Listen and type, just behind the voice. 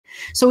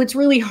So it's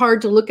really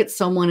hard to look at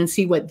someone and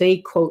see what they,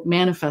 quote,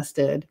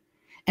 manifested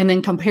and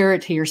then compare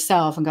it to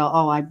yourself and go,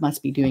 oh, I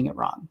must be doing it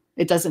wrong.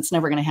 It's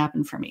never going to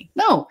happen for me.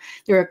 No,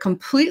 they're a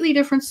completely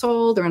different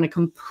soul. They're on a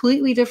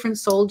completely different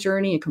soul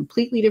journey, a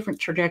completely different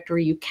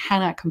trajectory. You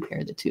cannot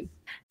compare the two.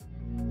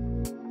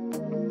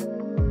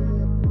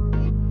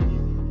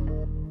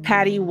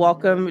 Patty,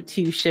 welcome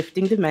to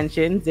Shifting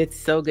Dimensions. It's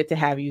so good to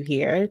have you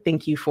here.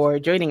 Thank you for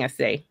joining us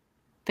today.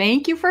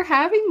 Thank you for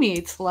having me.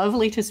 It's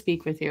lovely to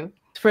speak with you.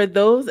 For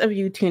those of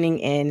you tuning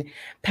in,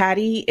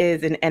 Patty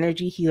is an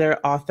energy healer,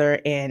 author,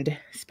 and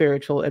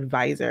spiritual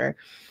advisor.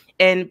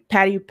 And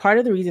Patty, part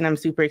of the reason I'm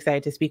super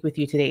excited to speak with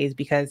you today is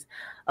because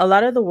a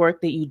lot of the work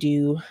that you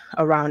do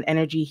around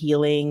energy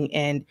healing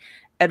and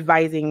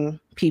advising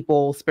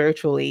people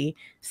spiritually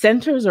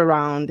centers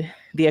around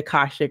the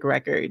Akashic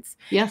records.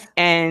 Yes.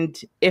 And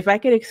if I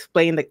could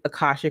explain the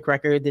Akashic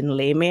records in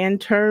layman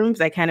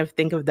terms, I kind of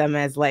think of them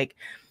as like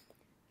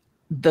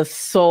the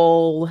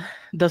soul's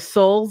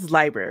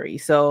library.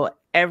 So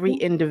every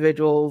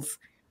individual's,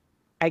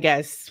 I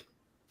guess,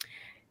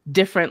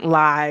 different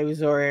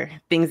lives or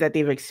things that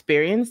they've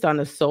experienced on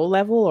a soul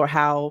level, or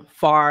how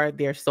far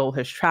their soul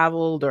has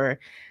traveled,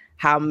 or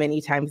how many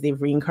times they've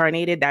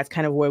reincarnated. That's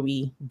kind of where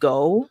we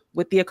go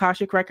with the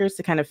Akashic records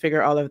to kind of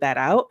figure all of that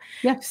out.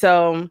 Yeah.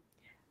 So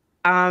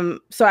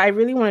I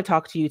really want to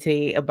talk to you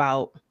today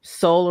about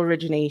soul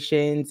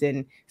originations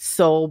and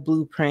soul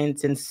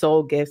blueprints and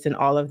soul gifts and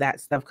all of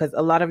that stuff, because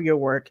a lot of your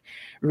work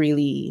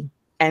really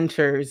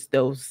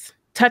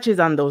touches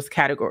on those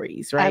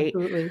categories, right?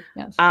 Absolutely,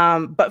 yes.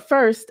 But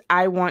first,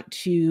 I want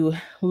to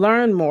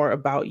learn more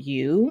about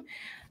you.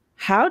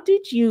 How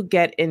did you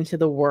get into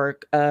the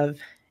work of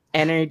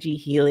energy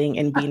healing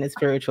and being a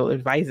spiritual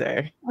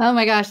advisor? Oh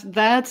my gosh,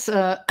 that's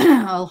a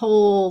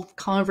whole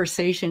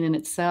conversation in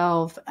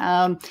itself.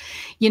 I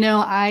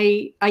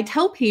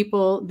tell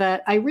people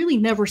that I really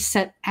never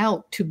set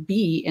out to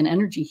be an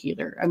energy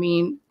healer. I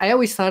mean, I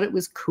always thought it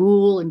was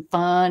cool and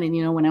fun.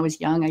 And, when I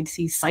was young, I'd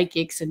see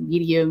psychics and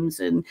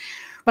mediums,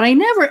 but I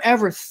never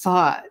ever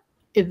thought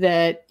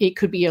that it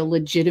could be a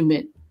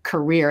legitimate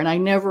career. And I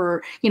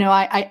never,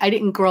 I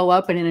didn't grow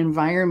up in an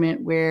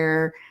environment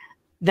where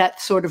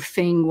that sort of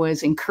thing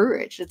was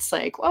encouraged. It's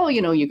like, well,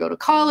 you go to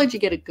college, you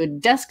get a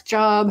good desk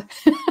job,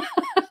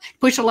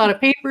 push a lot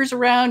of papers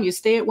around, you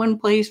stay at one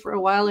place for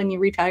a while and you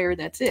retire,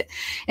 that's it.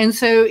 And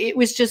so it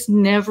was just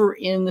never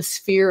in the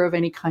sphere of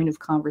any kind of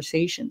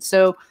conversation.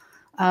 So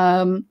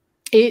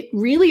it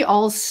really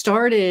all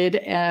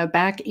started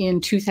back in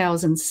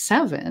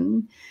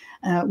 2007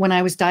 when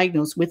I was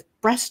diagnosed with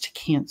breast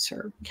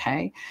cancer,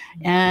 okay?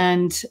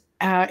 And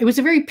it was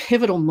a very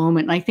pivotal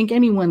moment. And I think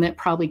anyone that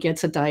probably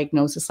gets a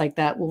diagnosis like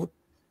that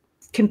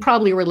can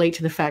probably relate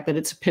to the fact that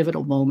it's a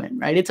pivotal moment,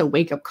 right? It's a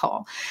wake-up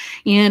call.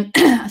 And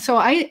so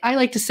I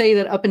like to say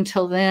that up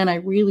until then, I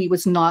really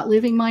was not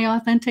living my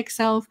authentic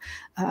self.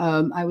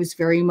 I was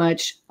very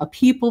much a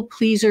people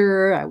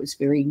pleaser. I was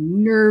very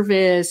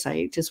nervous.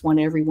 I just want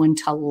everyone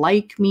to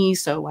like me.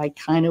 So I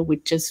kind of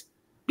would just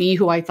be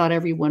who I thought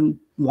everyone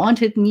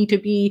wanted me to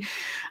be.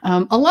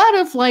 A lot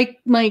of like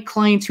my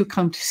clients who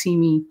come to see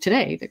me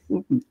today,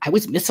 I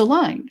was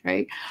misaligned,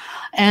 right?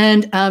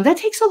 And that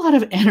takes a lot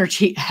of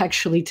energy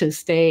actually to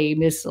stay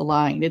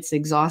misaligned. It's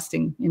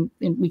exhausting,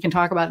 and we can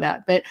talk about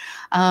that. But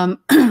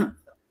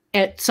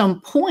at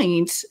some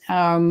point,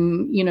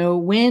 when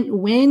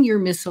you're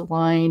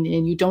misaligned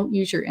and you don't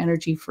use your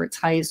energy for its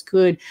highest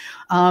good,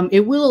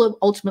 it will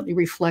ultimately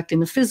reflect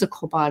in the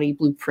physical body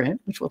blueprint,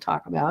 which we'll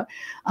talk about.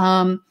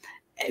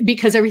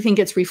 Because everything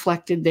gets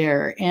reflected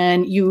there,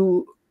 and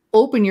you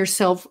open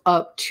yourself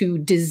up to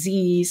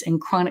disease and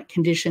chronic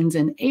conditions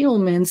and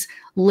ailments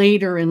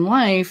later in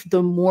life,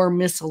 the more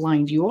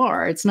misaligned you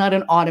are. It's not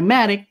an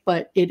automatic,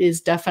 but it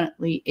is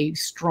definitely a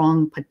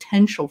strong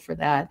potential for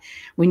that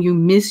when you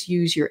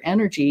misuse your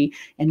energy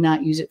and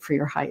not use it for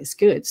your highest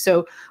good.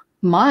 So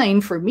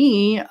for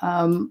me,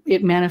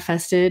 it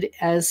manifested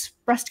as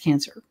breast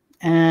cancer.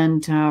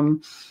 And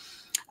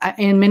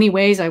in many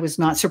ways, I was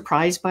not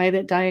surprised by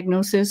that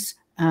diagnosis.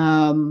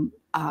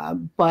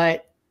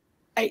 But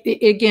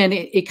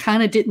it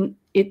kind of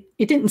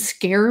didn't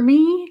scare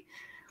me.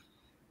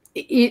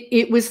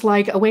 It was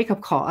like a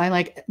wake-up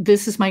call.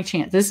 This is my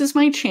chance. This is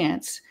my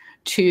chance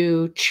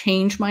to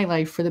change my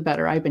life for the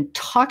better. I've been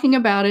talking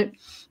about it.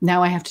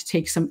 Now I have to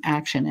take some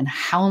action. And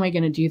how am I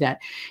going to do that?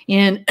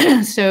 And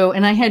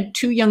and I had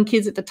two young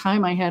kids at the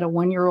time. I had a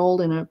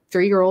 1-year-old and a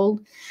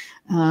 3-year-old.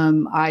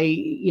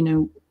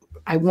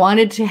 I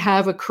wanted to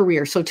have a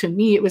career. So to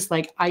me, it was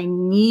like, I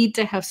need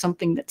to have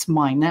something that's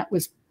mine. That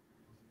was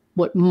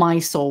what my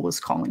soul was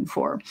calling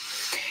for.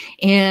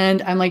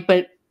 And I'm like,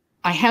 but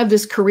I have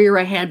this career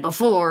I had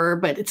before,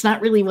 but it's not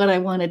really what I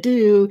want to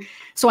do.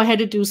 So I had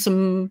to do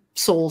some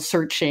soul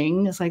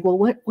searching. It's like, well,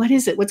 what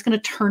is it? What's going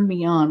to turn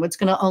me on? What's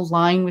going to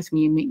align with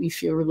me and make me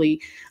feel really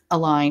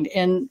aligned?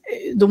 And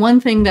the one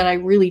thing that I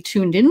really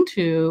tuned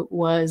into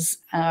was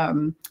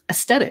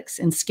aesthetics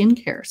and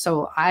skincare.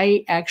 So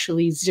I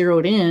actually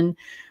zeroed in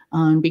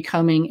on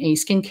becoming a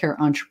skincare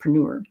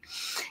entrepreneur.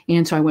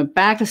 And so I went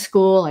back to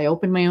school, I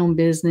opened my own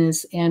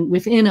business, and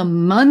within a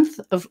month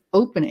of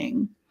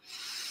opening,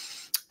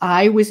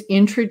 I was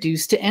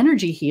introduced to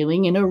energy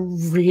healing in a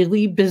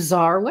really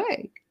bizarre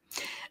way.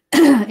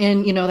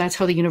 And, you know, that's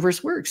how the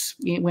universe works.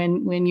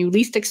 When you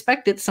least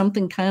expect it,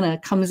 something kind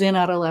of comes in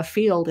out of left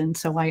field. And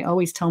so I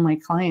always tell my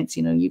clients,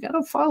 you know, you got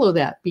to follow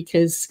that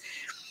because,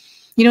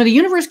 you know, the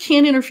universe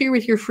can't interfere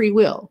with your free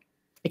will.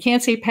 I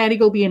can't say, Patty,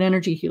 go be an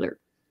energy healer,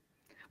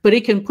 but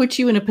it can put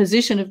you in a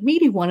position of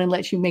needing one and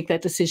let you make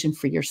that decision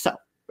for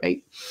yourself,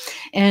 right?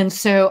 And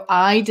so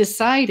I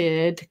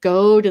decided to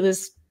go to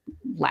this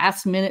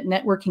last minute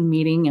networking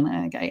meeting, and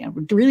I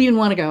really didn't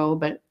want to go,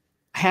 but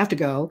I have to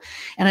go.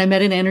 And I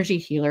met an energy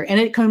healer, and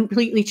it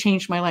completely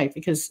changed my life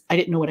because I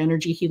didn't know what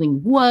energy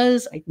healing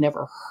was. I'd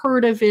never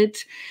heard of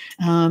it.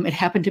 It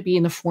happened to be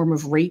in the form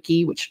of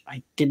Reiki, which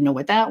I didn't know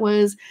what that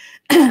was,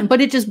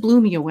 but it just blew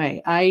me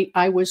away.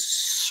 I was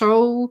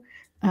so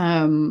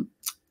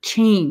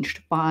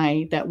changed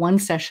by that one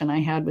session I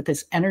had with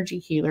this energy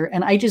healer.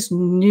 And I just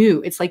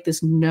knew, it's like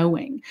this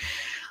knowing,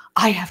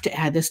 I have to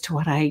add this to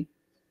what I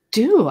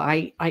do.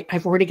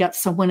 I've already got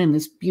someone in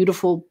this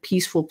beautiful,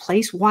 peaceful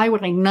place. Why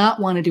would I not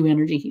want to do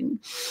energy healing?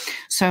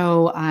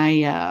 So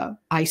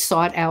I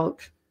sought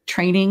out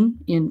training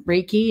in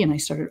Reiki and I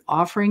started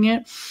offering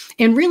it.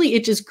 And really,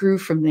 it just grew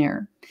from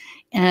there.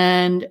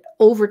 And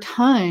over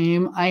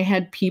time, I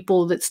had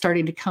people that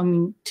started to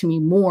come to me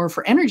more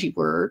for energy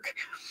work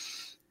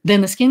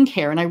than the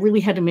skincare. And I really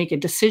had to make a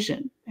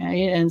decision.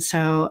 Right? And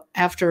so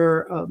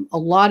after a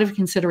lot of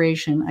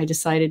consideration, I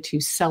decided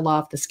to sell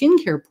off the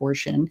skincare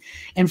portion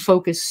and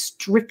focus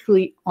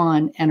strictly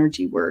on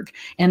energy work.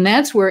 And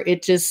that's where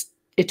it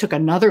took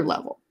another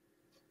level,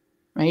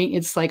 right?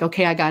 It's like,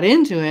 okay, I got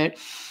into it.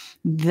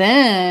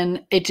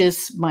 Then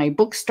my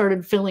books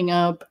started filling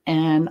up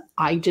and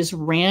I just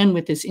ran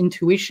with this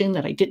intuition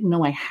that I didn't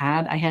know I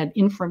had. I had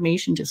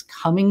information just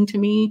coming to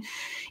me.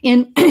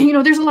 And, you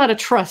know, there's a lot of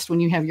trust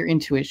when you have your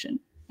intuition,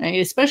 right?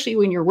 Especially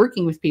when you're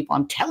working with people.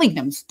 I'm telling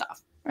them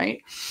stuff,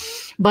 right?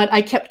 But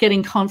I kept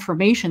getting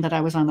confirmation that I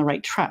was on the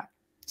right track.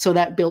 So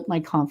that built my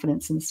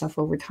confidence and stuff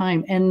over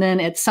time. And then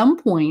at some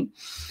point,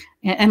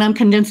 and I'm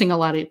condensing a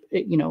lot of,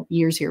 you know,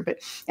 years here, but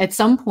at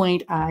some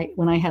point,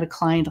 when I had a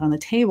client on the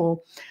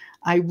table,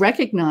 I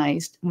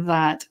recognized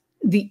that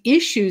the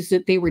issues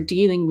that they were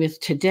dealing with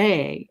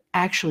today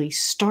actually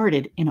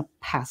started in a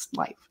past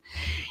life.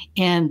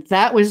 And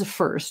that was the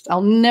first.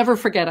 I'll never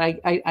forget.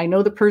 I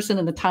know the person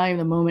and the time,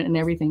 the moment and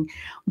everything,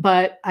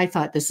 but I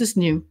thought, this is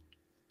new.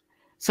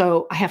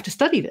 So I have to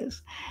study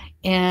this.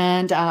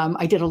 And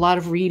I did a lot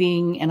of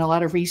reading and a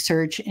lot of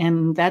research.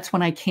 And that's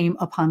when I came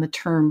upon the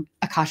term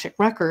Akashic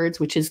Records,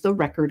 which is the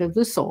record of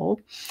the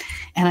soul.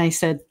 And I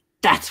said,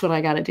 that's what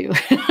I got to do.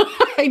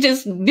 I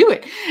just knew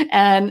it.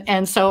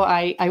 And so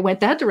I went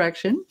that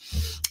direction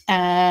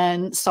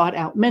and sought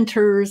out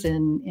mentors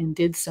and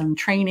did some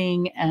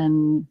training,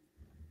 and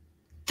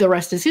the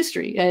rest is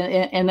history.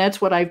 And that's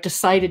what I've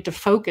decided to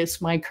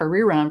focus my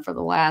career on for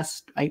the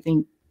last, I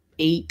think,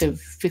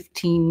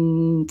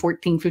 15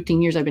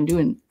 years I've been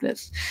doing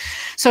this.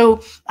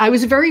 So I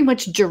was very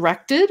much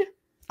directed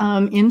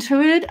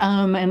into it.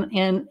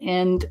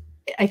 And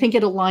I think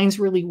it aligns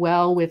really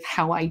well with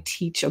how I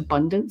teach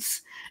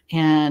abundance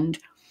and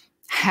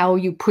how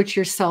you put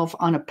yourself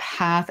on a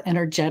path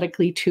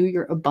energetically to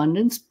your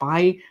abundance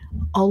by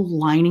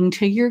aligning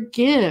to your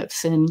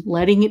gifts and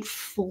letting it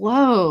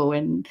flow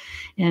and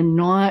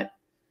not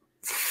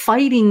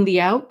fighting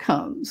the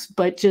outcomes,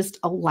 but just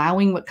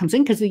allowing what comes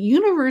in, because the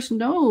universe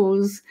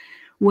knows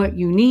what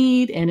you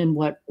need and in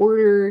what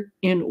order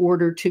in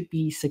order to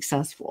be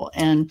successful.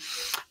 And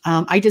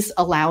I just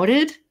allowed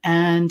it,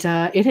 and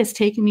it has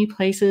taken me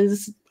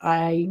places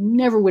I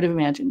never would have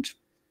imagined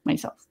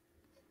myself.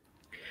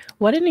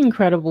 What an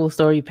incredible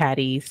story,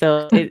 Patty.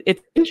 So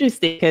it's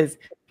interesting because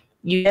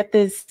you get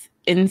this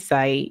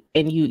insight,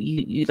 and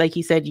you like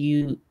you said,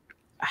 you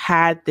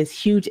had this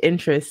huge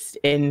interest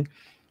in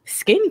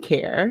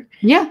skincare.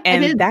 Yeah.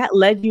 And that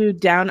led you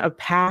down a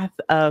path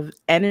of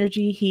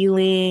energy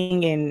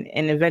healing and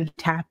eventually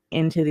tap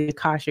into the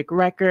Akashic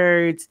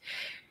Records.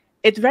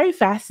 It's very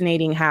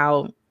fascinating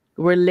how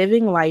we're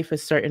living life a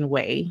certain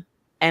way,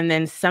 and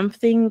then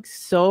something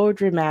so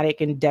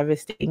dramatic and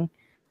devastating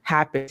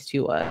happens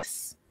to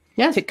us.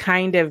 Yes. To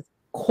kind of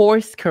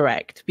course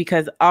correct,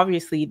 because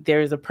obviously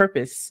there's a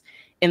purpose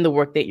in the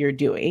work that you're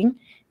doing.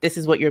 This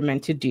is what you're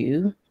meant to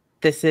do.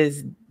 This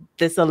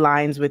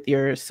aligns with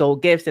your soul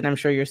gifts, and I'm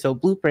sure your soul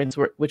blueprints,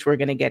 which we're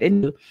going to get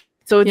into.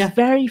 So it's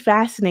very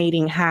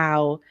fascinating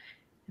how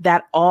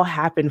that all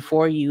happened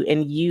for you,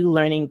 and you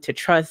learning to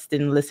trust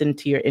and listen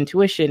to your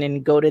intuition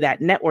and go to that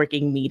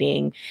networking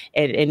meeting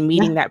and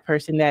meeting that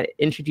person that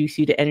introduced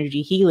you to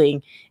energy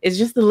healing is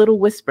just the little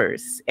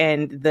whispers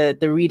and the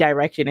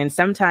redirection. And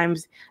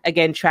sometimes,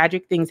 again,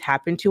 tragic things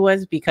happen to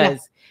us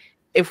because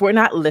if we're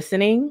not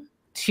listening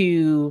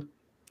to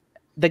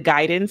the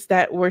guidance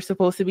that we're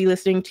supposed to be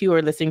listening to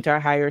or listening to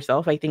our higher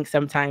self, I think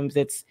sometimes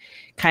it's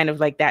kind of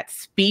like that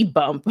speed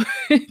bump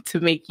to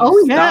make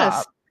you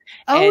stop.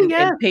 Oh,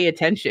 yeah. and pay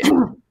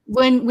attention.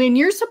 When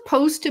you're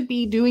supposed to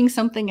be doing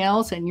something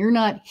else and you're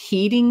not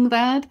heeding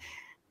that,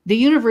 the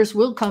universe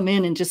will come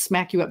in and just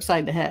smack you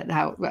upside the head,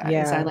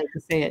 as I like to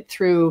say it,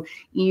 through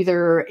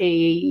either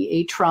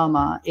a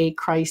trauma, a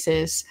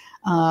crisis,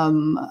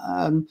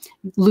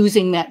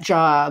 losing that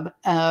job,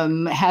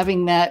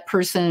 having that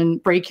person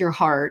break your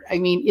heart. I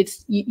mean,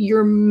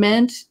 you're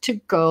meant to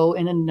go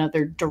in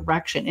another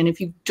direction. And if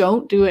you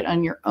don't do it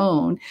on your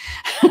own,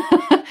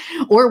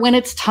 or when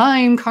it's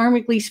time,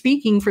 karmically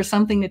speaking, for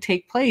something to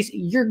take place,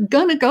 you're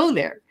going to go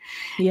there.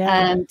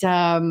 Yeah.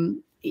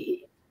 And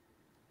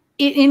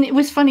it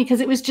was funny because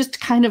it was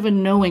just kind of a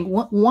knowing.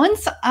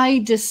 Once I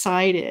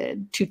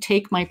decided to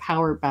take my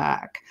power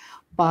back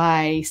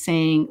by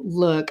saying,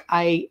 look,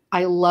 I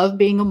love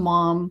being a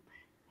mom,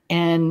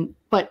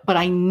 but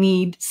I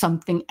need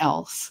something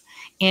else.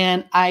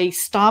 And I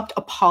stopped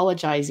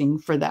apologizing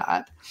for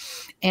that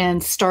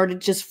and started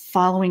just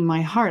following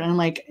my heart. And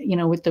like,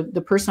 with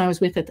the person I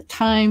was with at the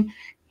time,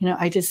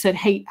 I just said,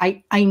 hey,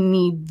 I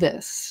need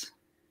this.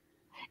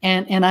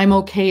 And I'm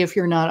okay if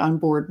you're not on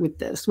board with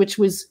this, which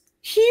was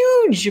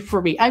huge for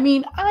me. I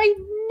mean, I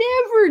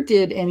never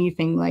did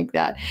anything like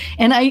that.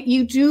 And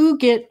you do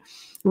get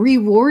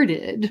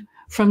rewarded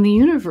from the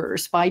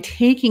universe by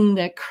taking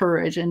that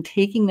courage and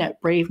taking that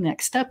brave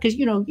next step, because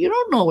you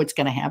don't know what's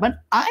going to happen.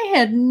 I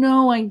had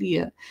no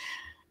idea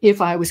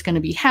if I was going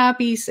to be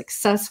happy,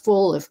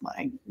 successful, if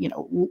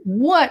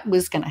what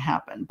was going to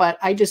happen. But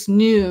I just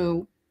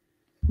knew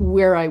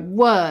where I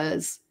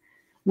was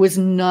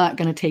not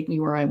going to take me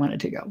where I wanted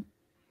to go.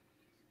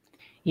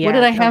 Yeah. What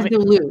did I have to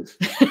lose?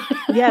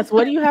 Yes.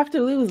 What do you have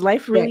to lose?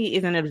 Life really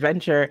is an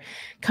adventure.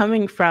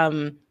 Coming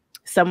from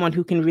someone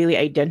who can really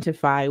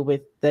identify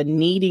with the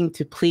needing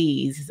to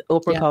please,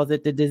 Oprah calls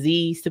it the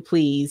disease to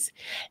please,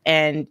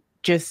 and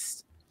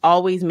just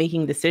always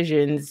making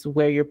decisions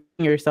where you're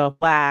putting yourself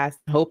last,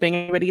 hoping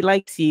everybody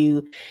likes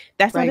you.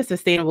 That's not a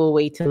sustainable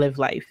way to live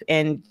life.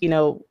 And,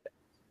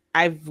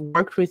 I've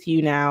worked with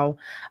you now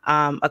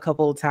a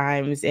couple of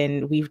times,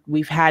 and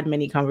we've had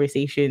many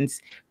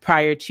conversations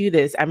prior to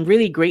this. I'm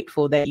really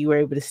grateful that you were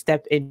able to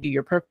step into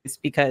your purpose,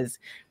 because,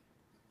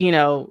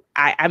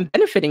 I'm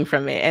benefiting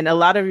from it. And a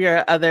lot of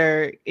your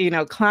other,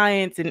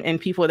 clients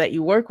and people that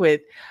you work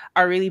with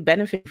are really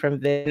benefiting from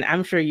this. And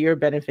I'm sure you're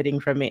benefiting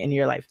from it in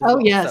your life as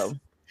well. Yes. So,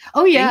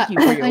 oh, yeah. Thank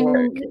you for your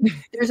work.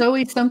 There's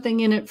always something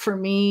in it for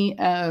me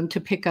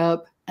to pick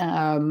up.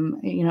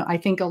 I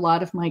think a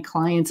lot of my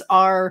clients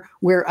are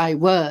where I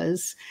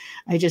was.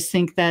 I just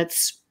think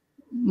that's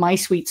my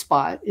sweet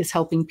spot, is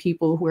helping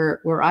people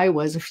where I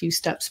was a few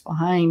steps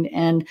behind.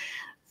 And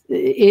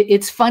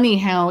it's funny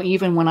how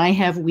even when I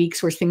have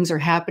weeks where things are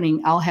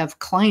happening, I'll have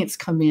clients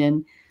come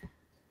in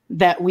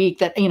that week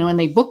that, and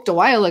they booked a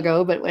while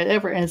ago, but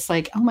whatever. And it's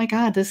like, oh my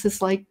God, this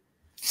is like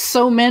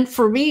so meant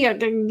for me.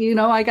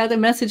 I got a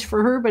message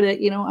for her, but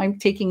I'm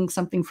taking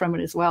something from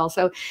it as well.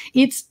 So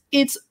it's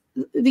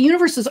the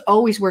universe is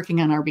always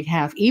working on our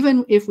behalf,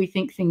 even if we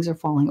think things are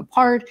falling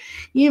apart,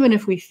 even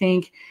if we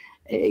think,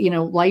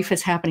 life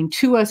is happening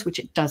to us, which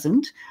it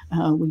doesn't.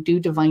 We do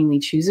divinely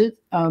choose it,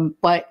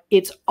 but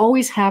it's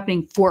always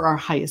happening for our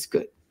highest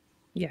good.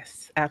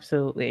 Yes,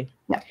 absolutely.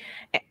 Yeah.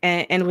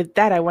 And with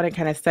that, I want to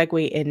kind of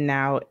segue in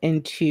now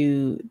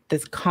into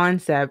this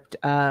concept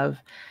of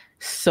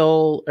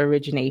soul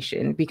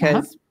origination,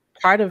 because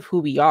part of who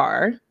we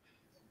are,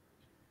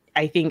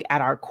 I think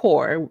at our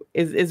core,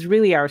 is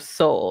really our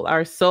soul.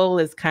 Our soul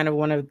is kind of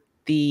one of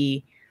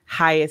the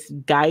highest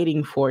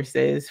guiding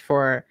forces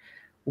for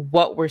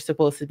what we're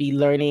supposed to be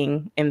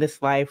learning in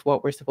this life,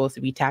 what we're supposed to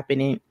be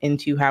tapping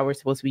into, how we're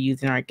supposed to be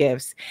using our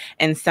gifts.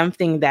 And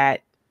something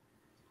that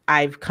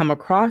I've come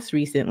across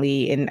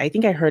recently, and I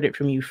think I heard it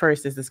from you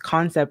first, is this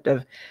concept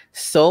of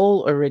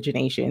soul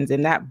originations.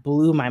 And that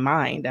blew my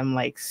mind. I'm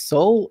like,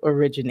 soul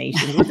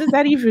origination? What does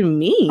that even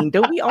mean?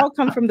 Don't we all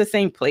come from the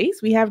same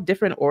place? We have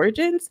different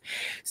origins.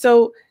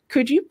 So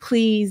could you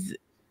please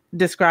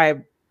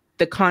describe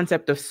the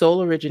concept of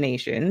soul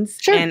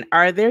originations? Sure. And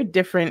are there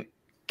different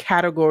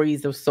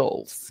categories of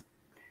souls?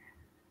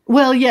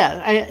 Well,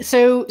 yeah.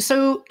 So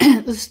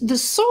the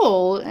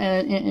soul,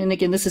 and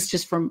again, this is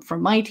just from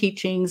my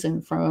teachings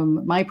and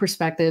from my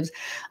perspectives.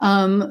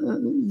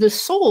 The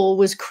soul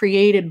was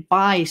created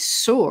by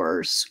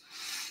Source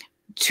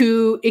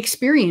to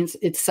experience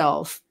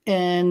itself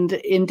and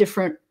in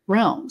different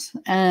realms.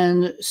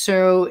 And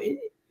so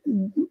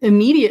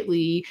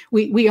immediately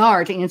we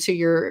are, to answer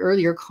your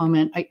earlier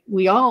comment,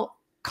 we all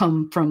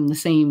come from the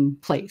same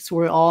place.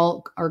 We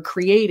all are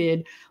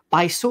created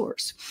by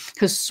Source,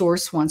 because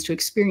Source wants to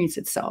experience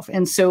itself.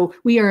 And so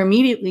we are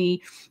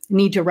immediately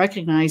need to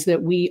recognize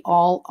that we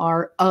all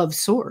are of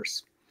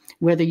Source,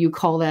 whether you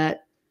call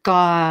that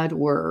God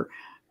or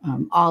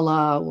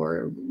Allah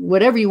or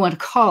whatever you want to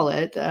call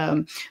it.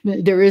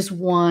 There is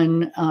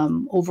one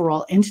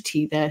overall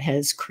entity that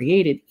has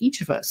created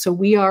each of us. So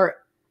we are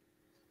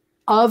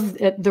of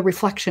the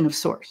reflection of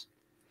Source.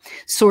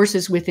 Source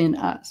is within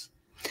us.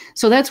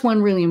 So that's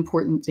one really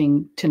important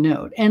thing to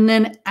note. And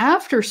then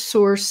after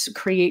source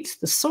creates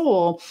the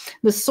soul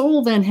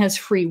then has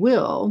free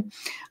will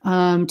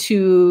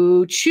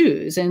to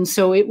choose. And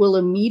so it will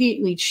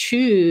immediately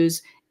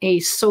choose a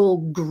soul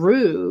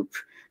group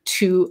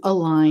to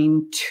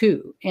align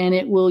to. And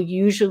it will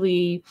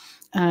usually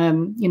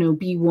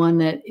be one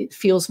that it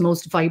feels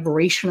most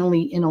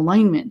vibrationally in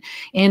alignment.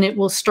 And it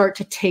will start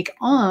to take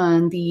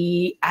on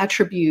the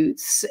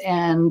attributes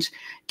and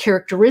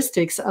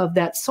characteristics of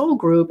that soul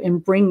group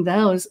and bring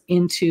those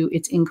into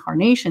its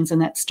incarnations.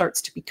 And that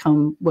starts to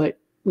become what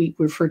we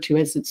refer to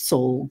as its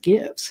soul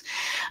gifts.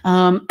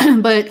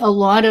 But a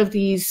lot of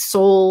these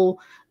soul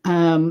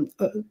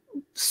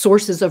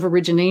sources of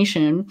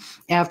origination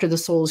after the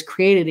soul is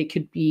created, it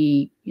could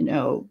be,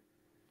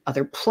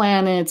 other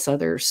planets,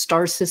 other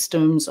star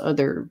systems,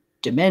 other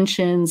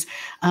dimensions.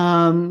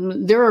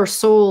 There are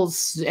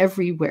souls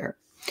everywhere.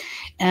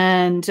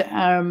 And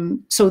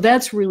so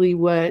that's really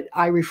what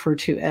I refer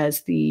to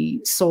as the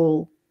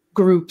soul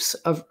groups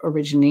of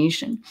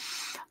origination.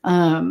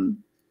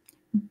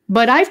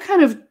 But I've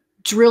kind of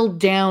drilled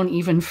down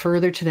even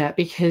further to that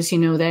because,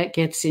 that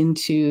gets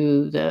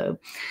into the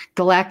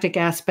galactic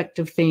aspect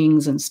of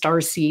things and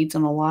star seeds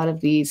and a lot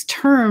of these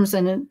terms.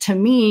 And to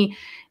me,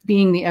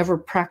 being the ever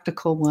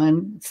practical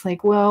one, it's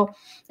like, well,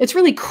 it's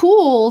really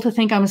cool to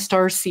think I'm a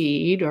star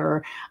seed,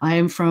 or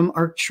I'm from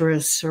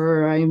Arcturus,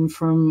 or I'm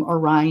from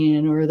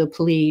Orion, or the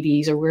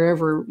Pleiades, or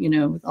wherever,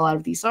 a lot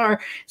of these are.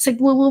 It's like,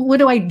 well, what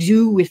do I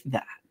do with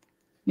that?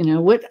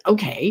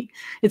 Okay,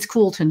 it's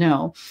cool to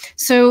know.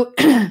 So,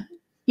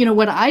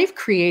 what I've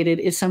created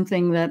is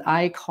something that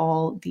I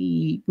call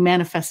the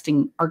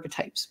manifesting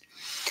archetypes.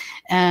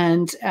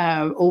 And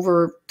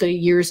over the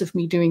years of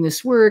me doing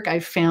this work,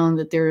 I've found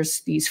that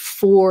there's these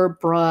 4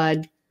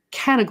 broad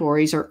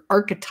categories or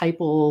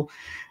archetypal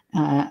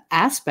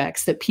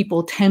aspects that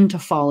people tend to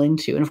fall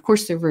into. And of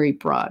course, they're very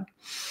broad.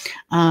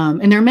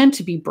 And they're meant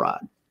to be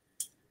broad.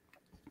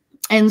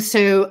 And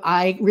so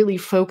I really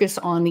focus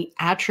on the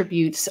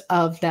attributes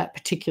of that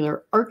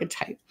particular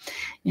archetype.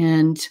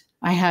 And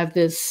I have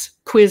this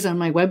quiz on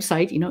my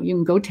website. You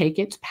can go take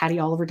it. It's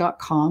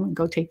pattyoliver.com and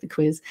go take the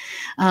quiz.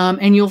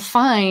 And you'll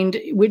find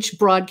which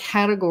broad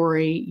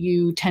category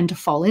you tend to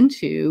fall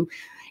into.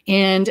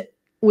 And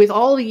with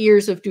all the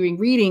years of doing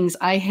readings,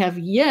 I have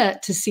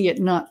yet to see it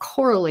not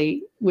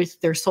correlate with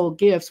their soul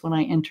gifts when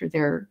I enter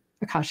their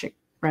Akashic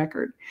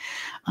record.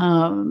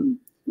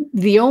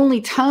 The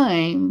only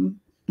time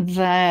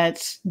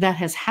that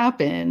has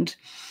happened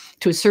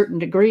to a certain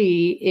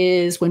degree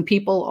is when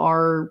people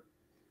are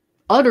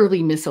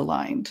utterly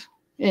misaligned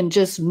and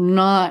just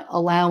not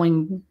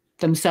allowing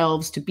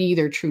themselves to be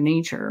their true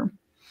nature.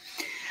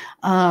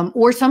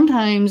 Or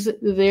sometimes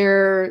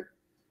they're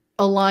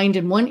aligned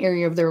in one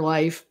area of their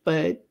life,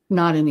 but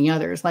not in the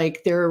others.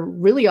 Like they're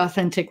really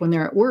authentic when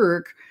they're at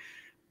work,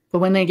 but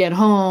when they get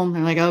home,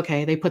 they're like,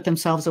 okay, they put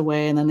themselves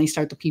away and then they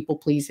start the people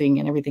pleasing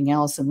and everything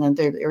else. And then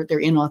they're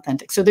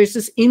inauthentic. So there's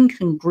this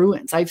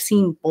incongruence. I've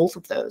seen both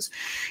of those.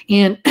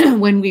 And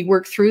when we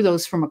work through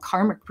those from a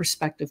karmic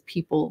perspective,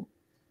 people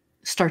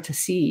start to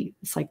see,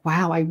 it's like,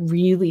 wow, I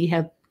really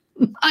have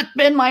not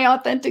been my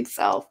authentic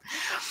self.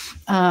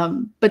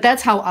 But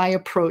that's how I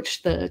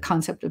approach the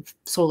concept of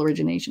soul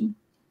origination.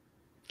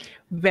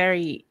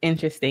 Very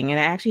interesting. And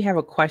I actually have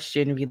a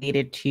question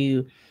related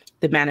to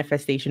the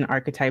manifestation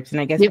archetypes.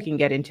 And I guess we can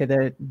get into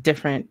the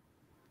different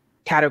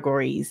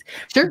categories.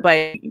 Sure.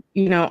 But,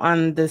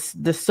 on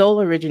the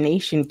soul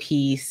origination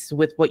piece,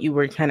 with what you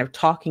were kind of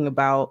talking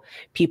about,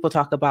 people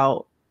talk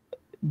about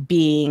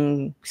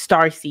being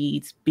star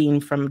seeds,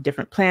 being from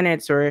different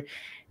planets or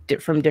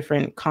from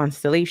different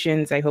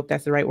constellations. I hope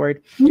that's the right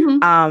word.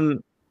 Mm-hmm.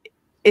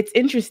 It's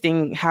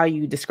interesting how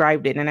you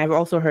described it. And I've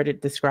also heard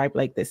it described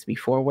like this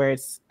before, where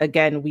it's,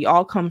 again, we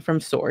all come from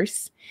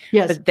source,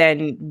 yes, but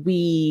then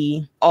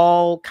we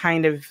all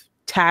kind of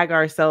tag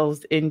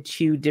ourselves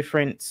into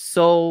different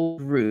soul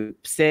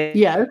groups. And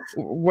yes,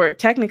 we're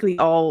technically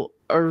all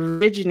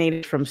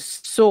originated from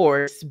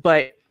source,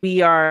 but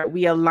we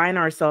align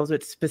ourselves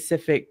with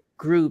specific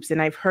groups. And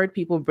I've heard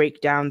people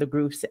break down the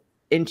groups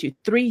into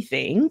 3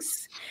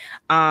 things: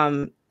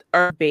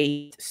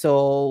 earth-based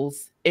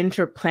souls,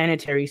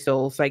 interplanetary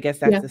souls, so I guess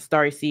that's the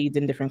star seeds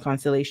in different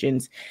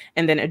constellations,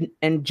 and then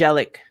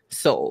angelic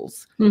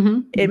souls.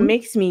 Mm-hmm. It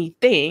makes me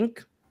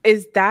think,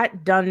 is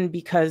that done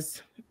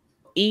because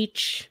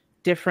each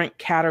different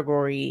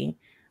category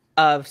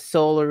of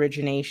soul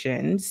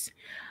originations,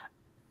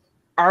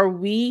 are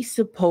we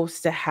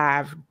supposed to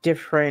have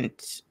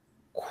different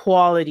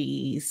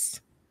qualities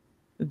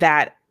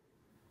that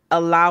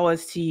allow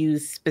us to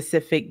use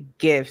specific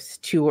gifts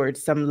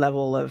towards some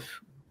level of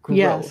growth?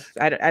 Yes.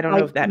 I don't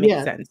know if that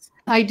makes sense.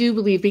 I do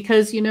believe,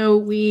 because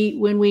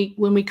when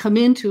we come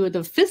into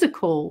the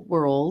physical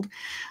world,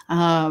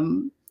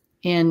 and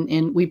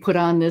we put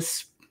on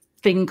this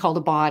thing called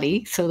a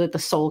body so that the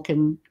soul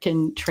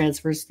can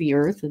traverse the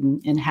earth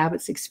and have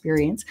its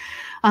experience.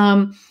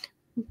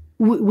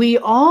 we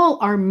all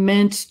are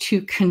meant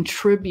to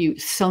contribute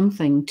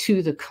something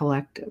to the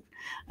collective.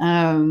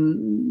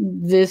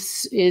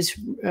 This is,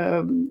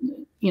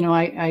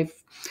 I've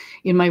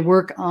in my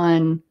work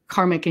on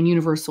karmic and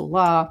universal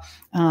law,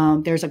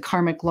 there's a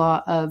karmic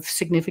law of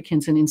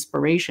significance and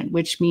inspiration,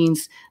 which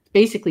means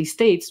basically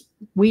states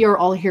we are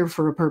all here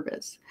for a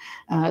purpose.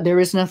 There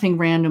is nothing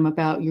random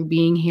about you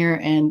being here,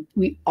 and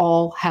we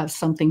all have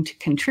something to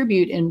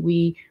contribute, and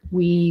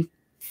we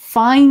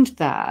find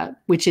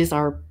that, which is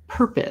our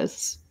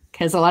purpose.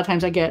 Because a lot of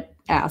times I get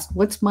asked,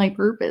 what's my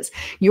purpose?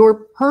 Your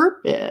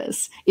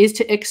purpose is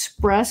to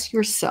express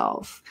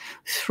yourself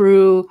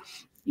through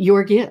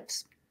your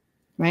gifts,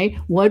 right?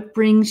 What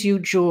brings you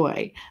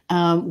joy?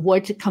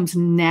 What comes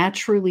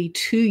naturally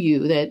to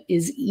you, that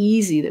is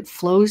easy, that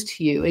flows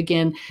to you.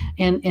 Again,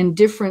 and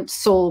different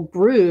soul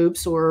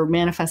groups, or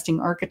manifesting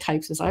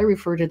archetypes, as I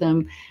refer to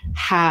them,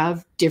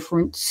 have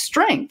different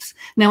strengths.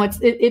 Now,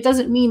 it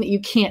doesn't mean that you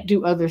can't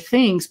do other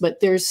things, but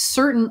there's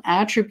certain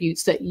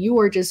attributes that you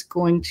are just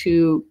going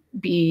to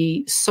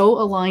be so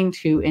aligned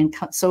to, and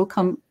so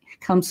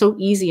come so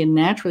easy and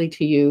naturally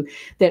to you,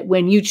 that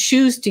when you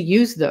choose to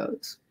use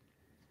those,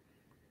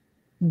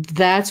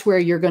 that's where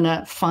you're going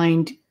to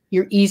find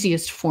your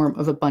easiest form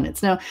of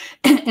abundance. Now,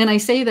 and I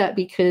say that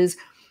because,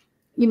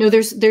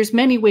 there's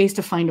many ways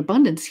to find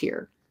abundance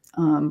here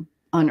on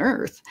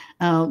Earth.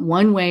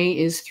 One way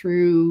is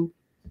through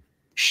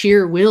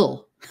sheer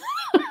will.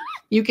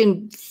 You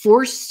can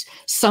force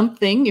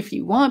something if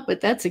you want, but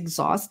that's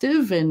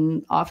exhaustive.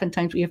 And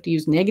oftentimes we have to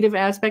use negative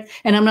aspects.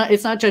 And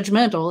it's not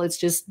judgmental. It's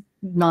just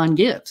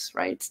non-gifts,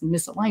 right? It's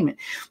misalignment.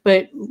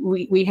 But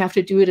we have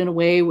to do it in a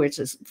way which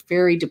is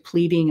very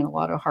depleting and a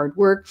lot of hard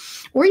work.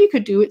 Or you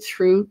could do it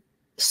through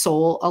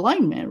soul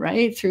alignment,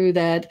 right? Through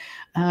that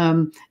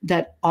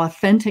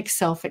authentic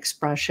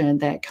self-expression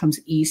that comes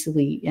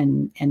easily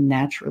and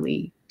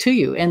naturally to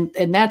you.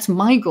 And that's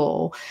my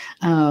goal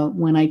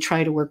when I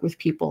try to work with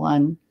people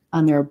on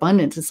their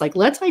abundance. It's like,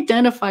 let's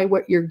identify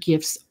what your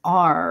gifts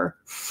are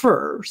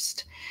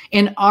first.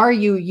 And are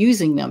you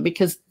using them?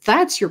 Because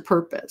that's your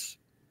purpose.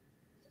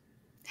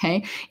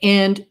 Okay.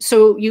 And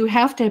so you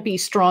have to be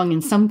strong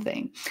in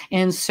something.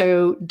 And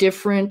so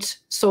different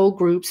soul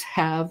groups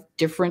have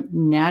different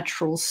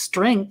natural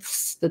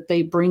strengths that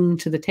they bring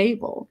to the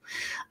table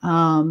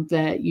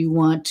that you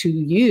want to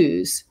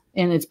use.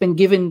 And it's been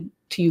given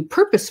to you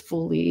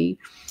purposefully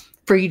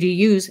for you to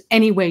use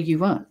any way you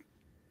want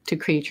to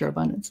create your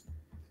abundance.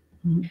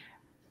 Mm-hmm.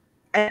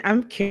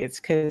 I'm curious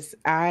because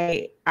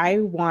I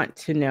want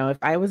to know, if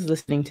I was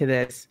listening to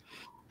this,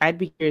 I'd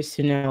be curious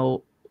to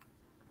know,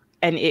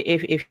 and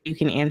if you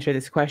can answer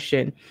this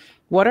question,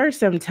 what are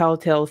some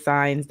telltale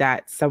signs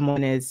that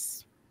someone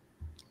is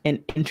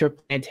an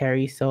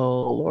interplanetary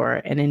soul, or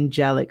an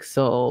angelic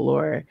soul,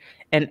 or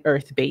an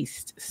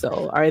earth-based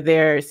soul? Are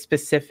there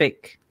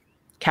specific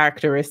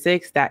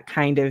characteristics that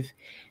kind of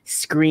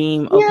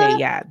scream, okay,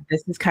 yeah,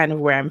 this is kind of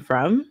where I'm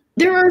from?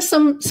 There are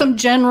some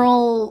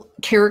general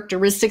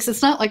characteristics.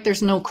 It's not like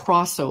there's no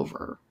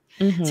crossover.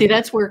 Mm-hmm. See,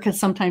 that's where, because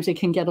sometimes it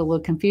can get a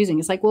little confusing.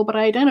 It's like, well, but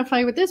I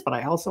identify with this, but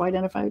I also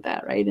identify with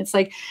that, right? It's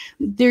like,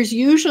 there's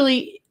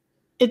usually,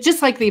 it's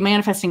just like the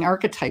manifesting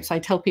archetypes. I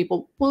tell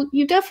people, well,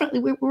 you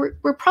definitely,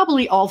 we're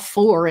probably all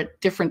four at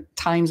different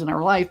times in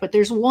our life, but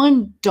there's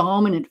one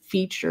dominant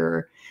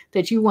feature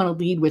that you want to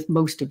lead with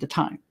most of the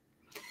time.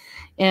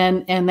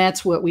 And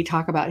that's what we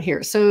talk about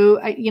here. So,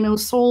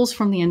 souls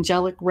from the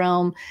angelic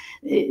realm,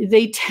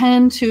 they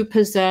tend to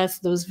possess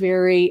those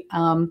very,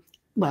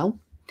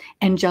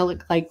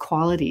 angelic-like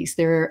qualities.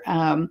 They're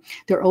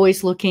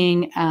always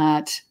looking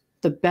at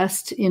the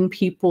best in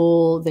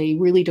people. They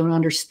really don't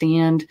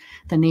understand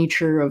the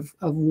nature of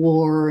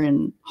war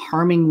and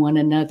harming one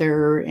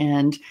another.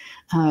 And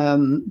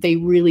they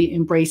really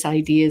embrace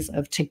ideas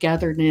of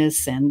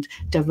togetherness and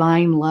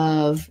divine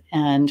love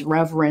and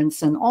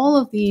reverence and all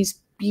of these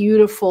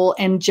beautiful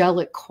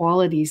angelic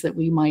qualities that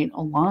we might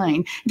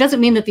align. It doesn't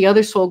mean that the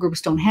other soul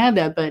groups don't have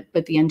that,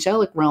 but the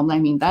angelic realm, I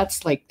mean,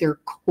 that's like their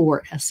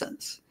core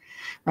essence,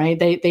 right?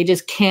 They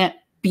just can't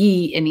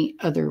be any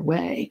other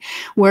way.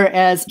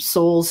 Whereas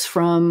souls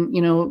from,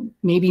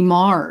 maybe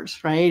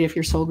Mars, right? If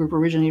your soul group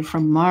originated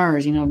from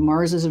Mars,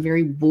 Mars is a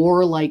very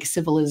warlike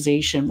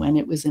civilization when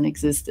it was in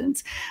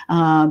existence.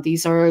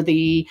 These are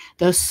the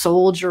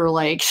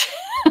soldier-like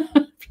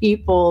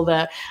people,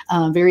 that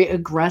very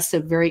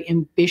aggressive, very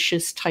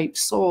ambitious type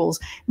souls,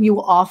 you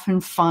will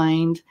often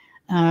find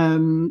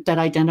that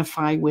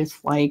identify with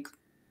like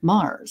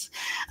Mars.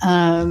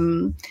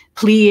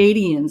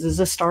 Pleiadians is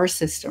a star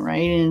system,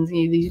 right? And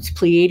these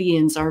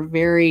Pleiadians are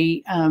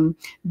very,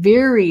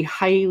 very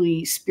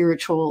highly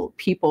spiritual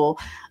people.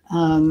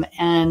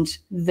 And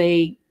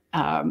they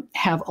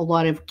have a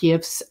lot of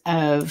gifts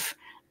of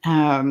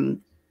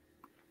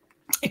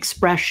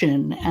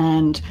expression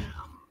and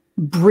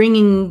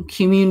bringing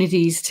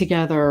communities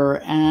together,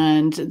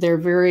 and they're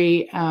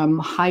very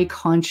high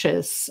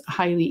conscious,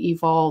 highly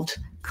evolved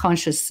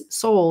conscious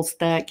souls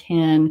that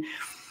can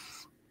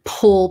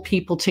pull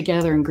people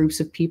together in groups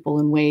of people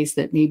in ways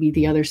that maybe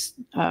the other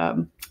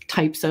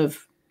types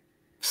of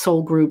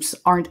soul groups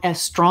aren't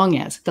as strong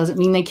as. Doesn't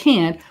mean they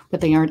can't, but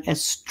they aren't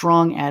as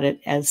strong at it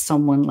as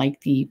someone like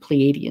the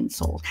Pleiadian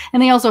souls.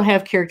 And they also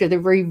have character. They're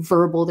very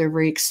verbal. They're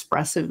very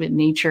expressive in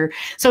nature.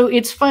 So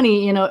it's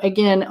funny, you know,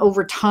 again,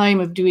 over time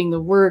of doing the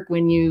work,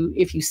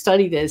 if you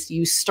study this,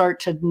 you start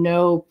to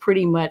know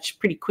pretty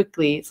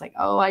quickly. It's like,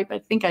 oh, I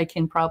think I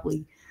can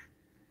probably,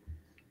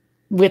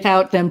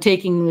 without them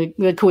taking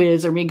the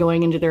quiz or me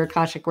going into their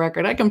Akashic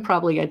record, I can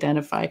probably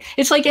identify.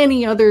 It's like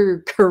any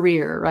other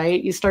career,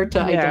 right? You start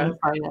to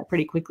identify that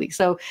pretty quickly.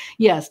 So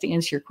yes, to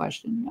answer your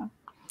question, yeah.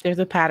 There's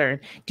a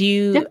pattern.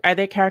 Are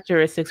there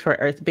characteristics for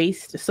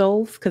earth-based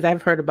souls? Because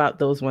I've heard about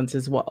those ones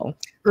as well.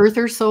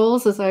 Earther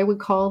souls, as I would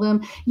call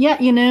them. Yeah,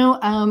 you know,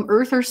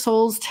 earther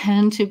souls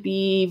tend to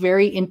be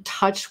very in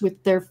touch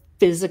with their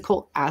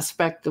physical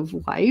aspect of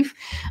life.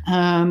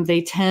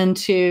 They tend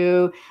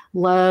to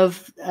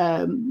love,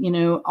 you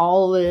know,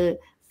 all the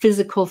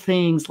physical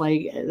things.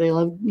 Like they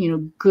love, you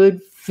know,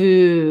 good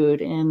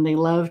food, and they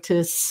love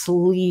to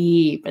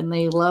sleep, and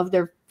they love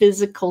their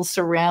physical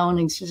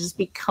surroundings to just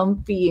be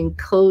comfy and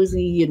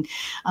cozy,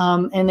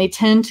 and they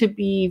tend to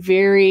be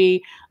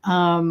very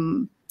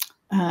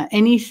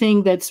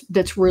anything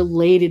that's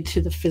related to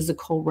the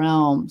physical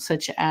realm,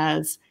 such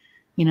as,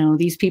 you know,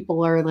 these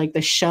people are like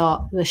the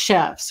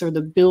chefs or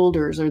the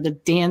builders or the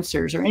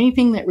dancers or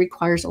anything that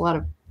requires a lot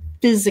of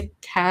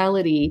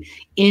physicality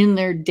in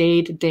their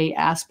day-to-day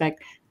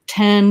aspect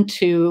tend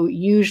to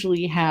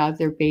usually have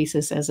their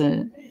basis as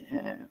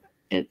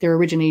their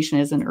origination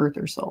as an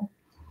earther soul.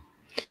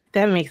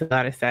 That makes a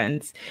lot of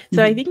sense.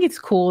 So I think it's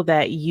cool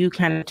that you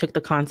kind of took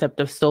the concept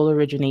of soul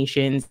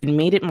originations and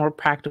made it more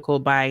practical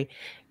by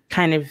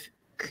kind of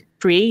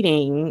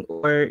creating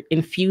or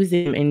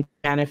infusing them in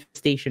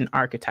manifestation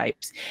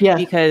archetypes. Yeah.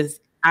 Because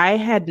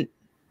I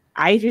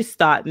just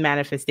thought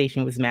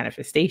manifestation was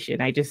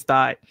manifestation. I just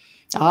thought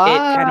it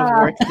kind of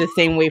works the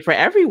same way for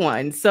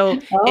everyone. So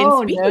in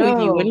speaking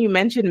with you, when you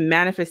mentioned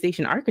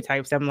manifestation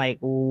archetypes, I'm like,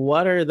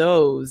 what are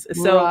those?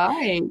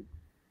 So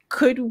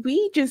could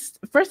we just,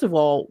 first of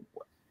all,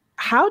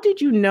 how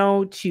did you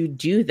know to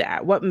do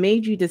that? What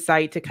made you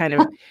decide to kind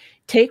of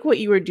take what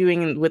you were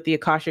doing with the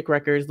Akashic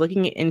records,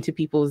 looking into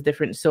people's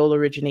different soul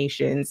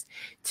originations,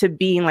 to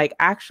being like,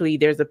 actually,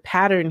 there's a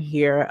pattern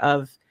here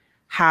of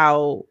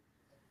how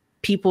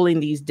people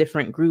in these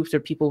different groups or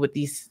people with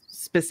these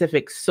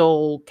specific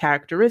soul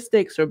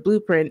characteristics or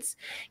blueprints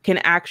can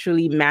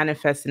actually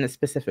manifest in a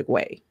specific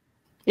way?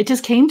 It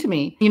just came to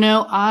me, you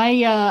know.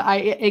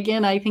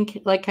 I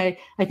think, like I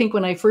think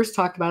when I first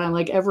talked about it, I'm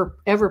like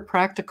ever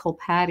practical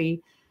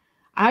Patty.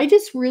 I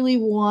just really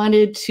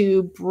wanted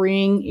to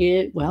bring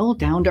it, well,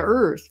 down to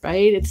earth,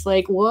 right? It's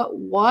like,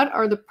 what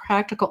are the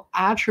practical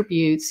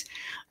attributes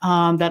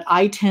that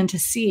I tend to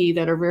see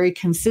that are very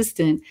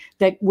consistent,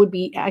 that would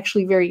be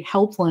actually very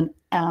helpful and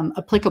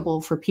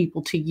applicable for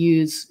people to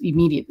use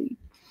immediately.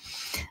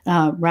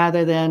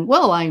 Rather than,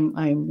 well, I'm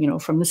you know,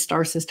 from the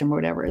star system or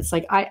whatever. It's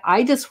like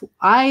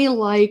I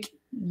like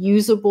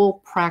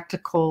usable,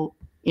 practical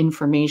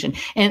information,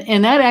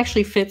 and that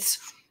actually fits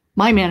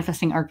my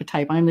manifesting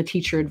archetype. I'm the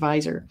teacher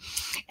advisor,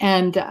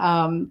 and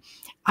I'm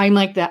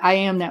like that. I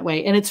am that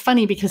way, and it's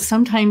funny because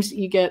sometimes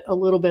you get a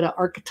little bit of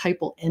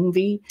archetypal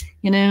envy,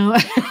 you know.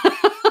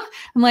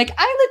 I'm like,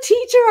 I'm the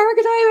teacher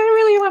archetype. I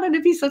really wanted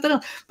to be something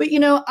else, but you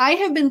know, I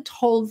have been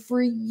told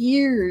for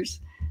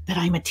years that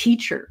I'm a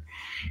teacher.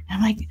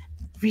 I'm like,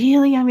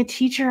 really? I'm a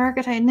teacher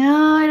archetype?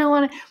 No, I don't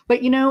want to.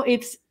 But you know,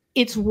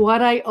 it's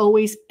what I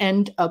always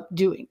end up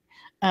doing,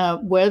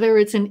 whether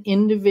it's an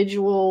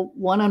individual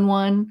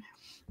one-on-one.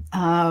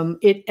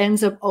 It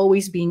ends up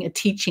always being a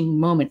teaching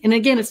moment. And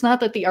again, it's not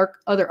that the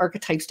other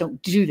archetypes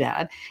don't do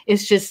that.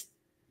 It's just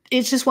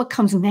what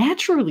comes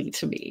naturally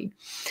to me.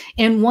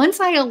 And once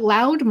I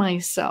allowed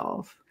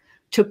myself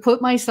to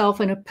put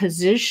myself in a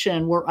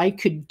position where I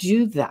could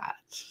do that,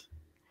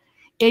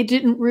 it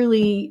didn't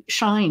really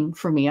shine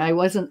for me.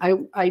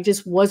 I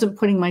just wasn't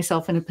putting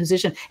myself in a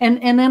position.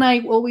 And then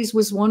I always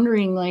was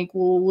wondering, like,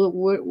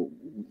 well,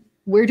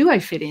 where do I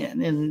fit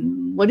in?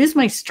 And what is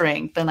my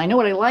strength? And I know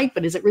what I like,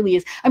 but is it really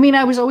is? I mean,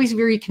 I was always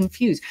very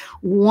confused.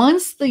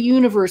 Once the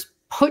universe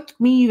put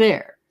me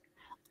there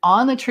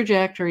on the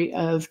trajectory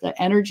of the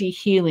energy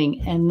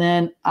healing, and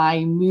then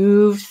I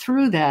moved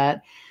through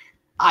that,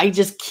 I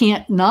just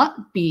can't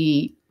not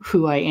be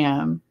who I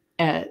am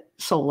at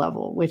soul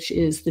level, which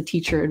is the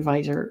teacher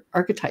advisor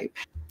archetype.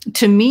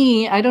 To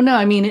me, I don't know.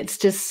 I mean, it's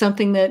just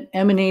something that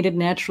emanated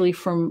naturally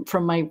from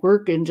my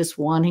work and just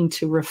wanting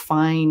to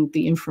refine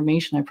the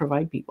information I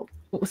provide people.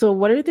 So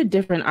what are the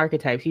different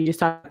archetypes? You just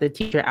talked about the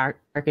teacher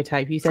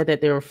archetype. You said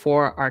that there were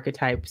 4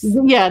 archetypes.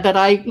 Yeah, that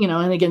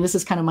and again, this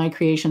is kind of my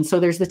creation.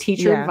 So there's the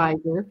teacher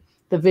advisor,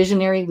 the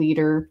visionary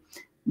leader,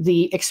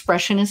 the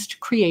expressionist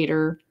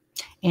creator,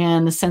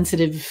 and the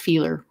sensitive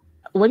feeler.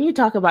 When you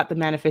talk about the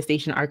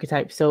manifestation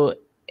archetype, so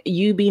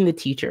you being the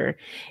teacher,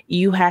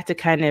 you have to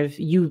kind of,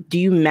 do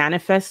you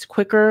manifest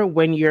quicker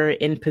when you're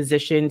in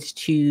positions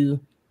to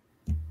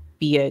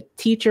be a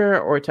teacher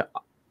or to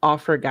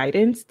offer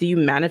guidance? Do you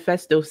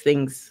manifest those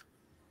things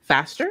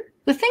faster?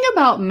 The thing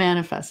about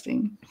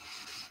manifesting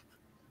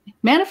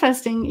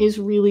Manifesting is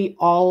really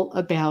all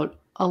about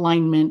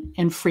alignment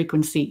and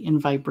frequency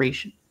and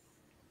vibration.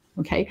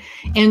 Okay.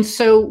 And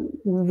so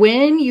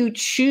when you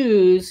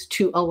choose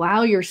to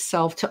allow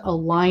yourself to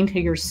align to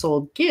your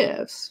soul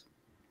gifts,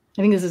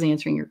 I think this is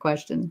answering your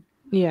question.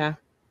 Yeah.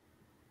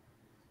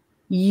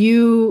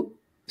 You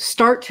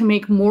start to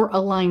make more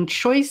aligned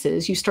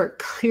choices. You start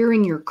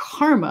clearing your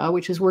karma,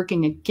 which is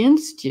working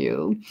against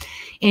you,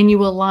 and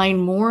you align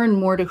more and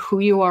more to who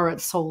you are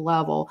at soul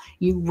level.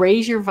 You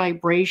raise your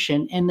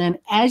vibration. And then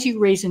as you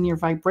raise in your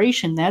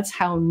vibration, that's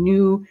how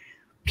new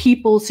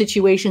people,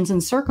 situations,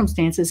 and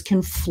circumstances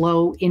can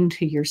flow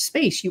into your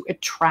space. You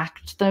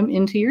attract them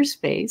into your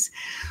space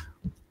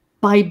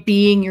by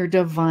being your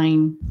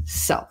divine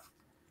self.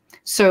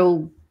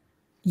 So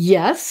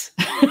yes,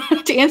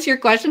 to answer your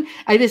question,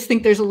 I just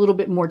think there's a little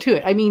bit more to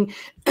it. I mean,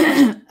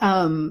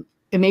 and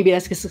maybe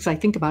that's because I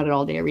think about it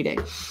all day, every day.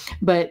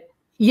 But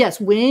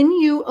yes, when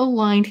you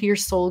align to your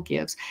soul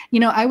gifts,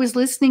 I was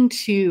listening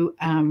to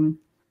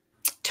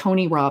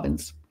Tony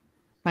Robbins,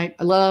 right?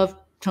 I love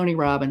Tony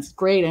Robbins.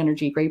 Great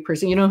energy, great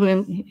person. You know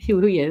who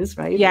he is,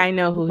 right? Yeah, I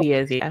know who he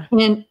is. Yeah.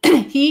 And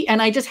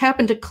I just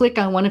happened to click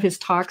on one of his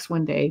talks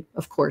one day.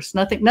 Of course,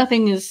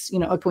 nothing is,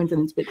 a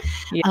coincidence, but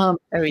Yeah.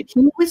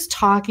 he was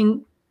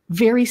talking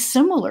very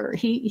similar.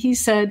 He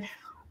said,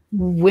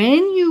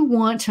 when you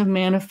want to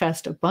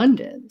manifest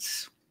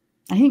abundance,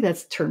 I think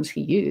that's the terms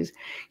he used.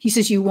 He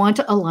says, you want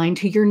to align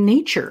to your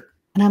nature.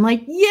 And I'm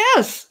like,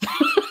 yes,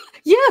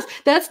 yes,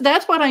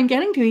 that's what I'm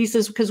getting to. He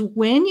says, because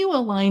when you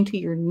align to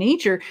your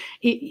nature,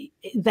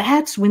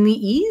 that's when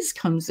the ease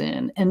comes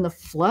in and the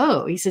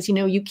flow. He says,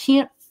 you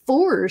can't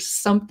force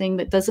something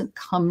that doesn't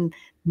come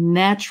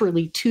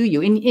naturally to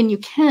you, and you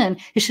can.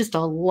 It's just a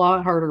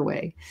lot harder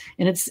way,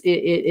 and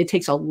it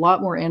takes a lot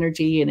more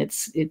energy, and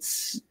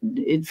it's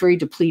very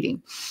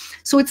depleting.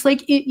 So it's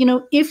like,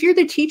 if you're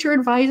the teacher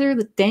advisor,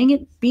 dang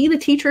it, be the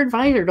teacher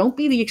advisor. Don't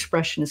be the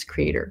expressionist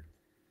creator.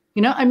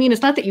 I mean,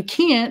 it's not that you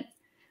can't,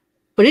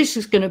 but it's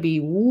just going to be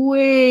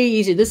way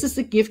easier. This is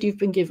the gift you've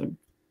been given.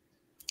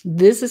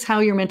 This is how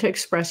you're meant to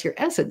express your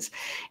essence.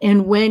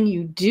 And when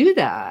you do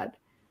that,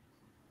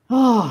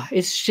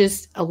 it's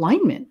just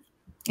alignment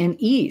and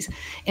ease.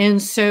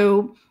 And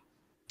so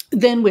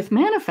then with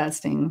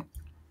manifesting,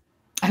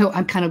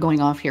 I'm kind of going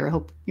off here. I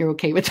hope you're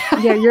okay with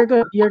that. Yeah, you're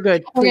good. You're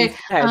good. Please.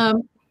 Okay.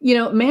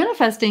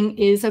 Manifesting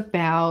is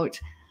about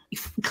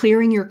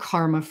clearing your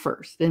karma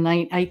first. And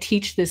I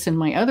teach this in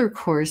my other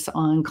course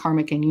on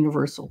karmic and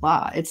universal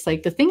law. It's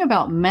like the thing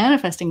about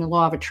manifesting the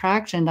law of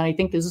attraction that I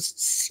think is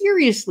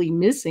seriously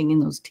missing in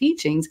those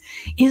teachings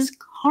is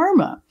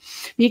karma,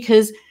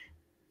 because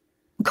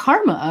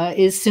karma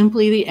is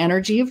simply the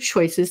energy of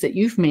choices that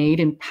you've made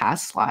in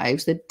past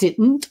lives that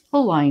didn't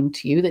align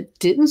to you, that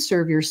didn't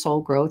serve your soul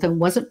growth, and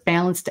wasn't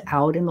balanced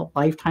out in the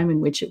lifetime in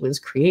which it was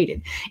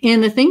created.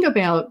 And the thing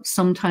about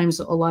sometimes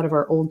a lot of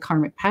our old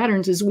karmic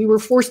patterns is we were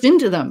forced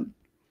into them.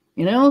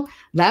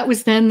 That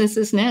was then, this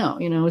is now,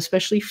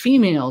 especially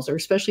females, or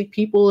especially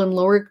people in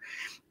lower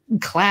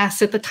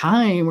class at the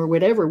time, or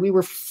whatever. We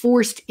were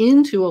forced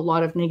into a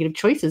lot of negative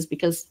choices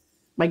because,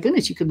 my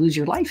goodness, you could lose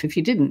your life if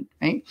you didn't,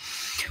 right?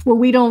 Well,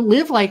 we don't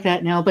live like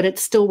that now, but it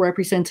still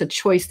represents a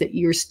choice that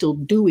you're still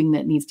doing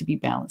that needs to be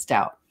balanced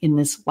out in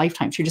this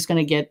lifetime. So you're just going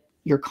to get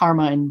your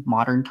karma in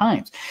modern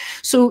times.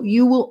 So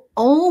you will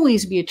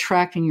always be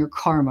attracting your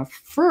karma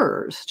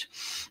first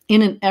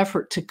in an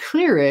effort to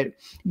clear it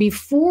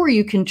before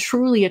you can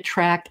truly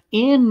attract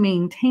and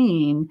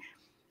maintain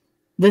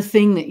the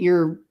thing that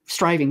you're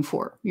striving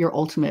for, your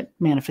ultimate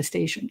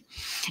manifestation.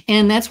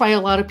 And that's why a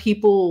lot of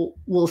people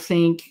will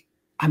think,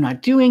 I'm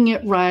not doing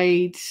it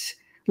right.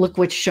 Look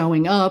what's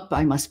showing up.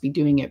 I must be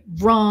doing it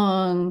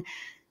wrong.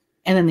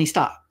 And then they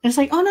stop. And it's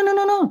like, oh,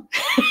 no.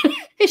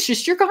 It's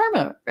just your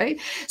karma, right?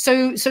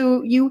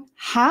 So you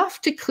have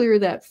to clear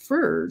that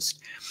first.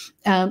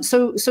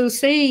 So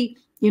say,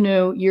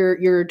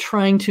 you're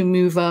trying to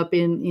move up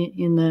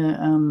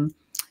in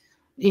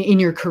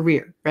your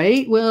career,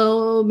 right?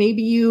 Well,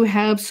 maybe you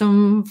have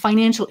some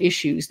financial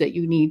issues that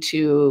you need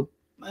to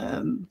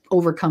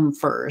overcome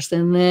first,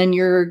 and then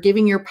you're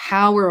giving your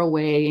power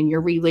away in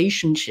your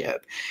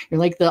relationship. You're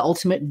like the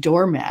ultimate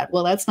doormat.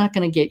 Well, that's not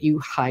going to get you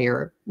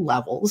higher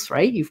levels,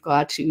 right? You've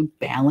got to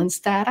balance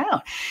that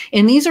out.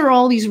 And these are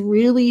all these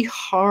really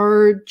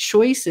hard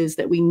choices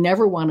that we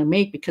never want to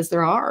make because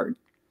they're hard.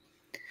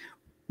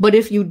 But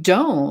if you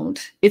don't,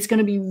 it's going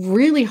to be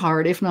really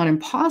hard, if not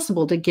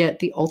impossible, to get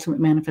the ultimate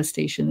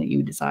manifestation that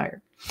you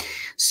desire.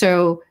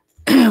 So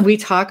we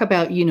talk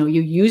about, you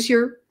use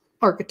your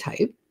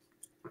archetype,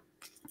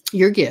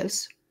 your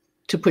gifts,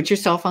 to put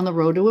yourself on the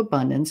road to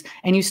abundance,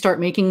 and you start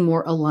making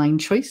more aligned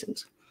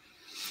choices,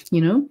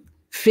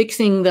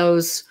 fixing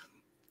those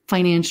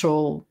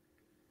financial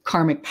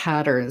karmic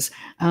patterns,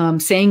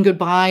 saying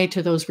goodbye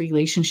to those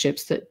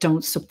relationships that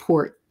don't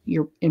support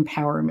your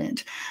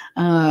empowerment,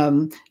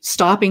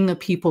 stopping the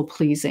people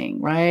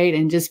pleasing, right?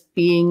 And just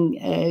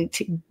being,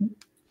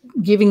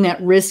 giving that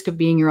risk of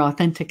being your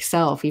authentic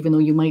self, even though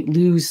you might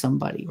lose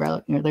somebody,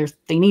 right?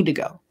 They need to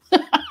go.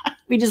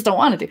 We just don't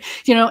want to do,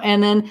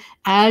 and then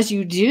as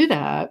you do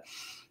that,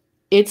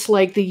 it's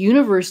like the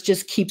universe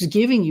just keeps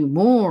giving you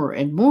more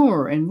and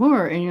more and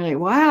more. And you're like,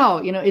 wow,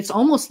 it's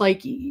almost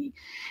like,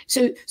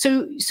 so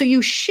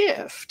you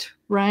shift,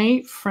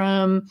 right?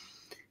 From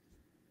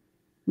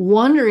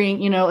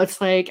wondering, it's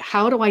like,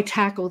 how do I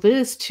tackle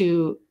this,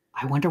 to,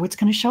 I wonder what's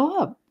going to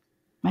show up,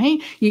 right?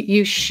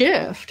 You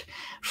shift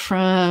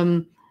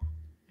from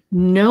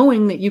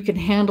knowing that you can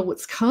handle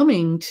what's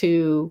coming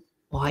to,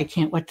 well, I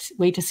can't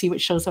wait to see what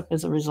shows up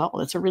as a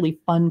result. It's a really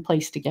fun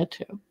place to get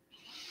to.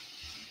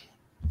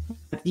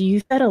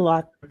 You said a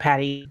lot,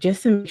 Patty,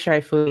 just to make sure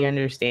I fully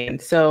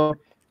understand. So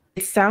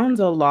it sounds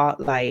a lot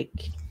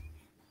like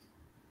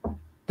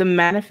the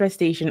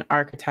manifestation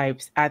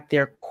archetypes at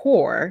their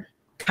core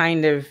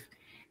kind of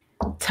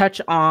touch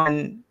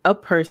on a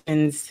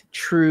person's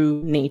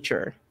true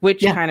nature,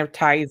 which kind of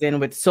ties in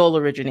with soul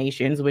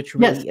originations, which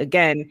really,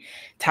 again,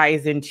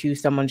 ties into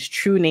someone's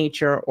true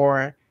nature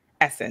or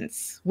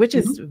essence, which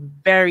is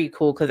very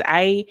cool, because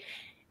I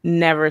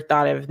never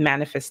thought of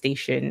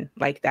manifestation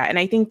like that. And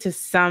I think to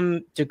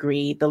some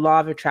degree, the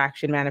law of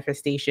attraction,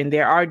 manifestation,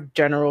 there are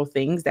general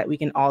things that we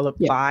can all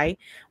apply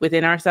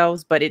within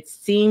ourselves, but it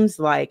seems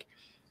like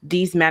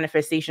these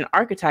manifestation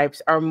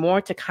archetypes are more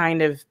to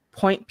kind of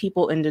point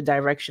people in the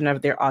direction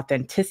of their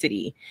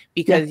authenticity,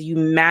 because you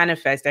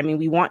manifest. I mean,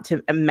 we want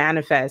to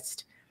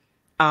manifest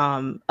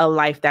a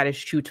life that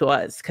is true to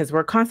us, because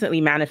we're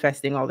constantly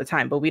manifesting all the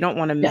time, but we don't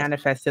want to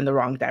manifest in the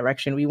wrong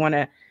direction. We want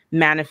to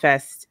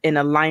manifest in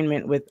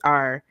alignment with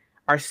our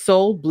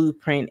soul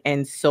blueprint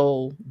and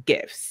soul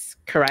gifts,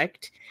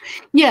 correct?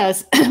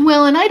 Yes.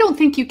 Well, and I don't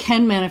think you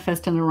can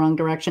manifest in the wrong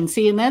direction.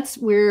 See, and that's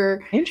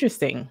where...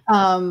 Interesting.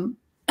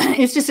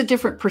 It's just a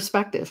different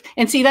perspective.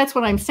 And see, that's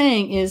what I'm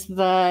saying, is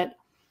that,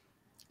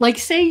 like,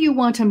 say you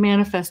want to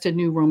manifest a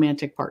new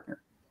romantic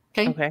partner.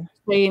 Okay.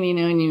 Say,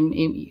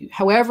 and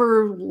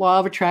however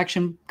law of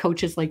attraction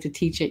coaches like to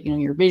teach it,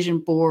 your vision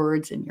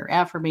boards and your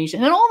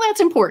affirmation and all that's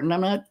important. I'm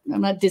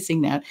not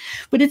dissing that,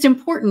 but it's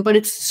important, but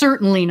it's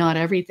certainly not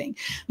everything.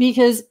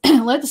 Because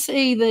let's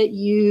say that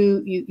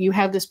you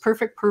have this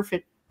perfect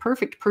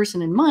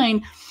person in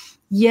mind,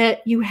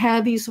 yet you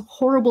have these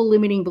horrible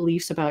limiting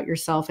beliefs about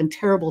yourself and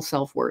terrible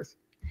self-worth.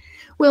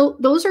 Well,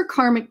 those are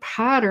karmic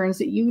patterns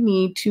that you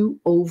need to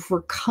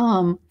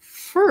overcome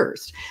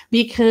first,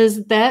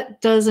 because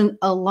that doesn't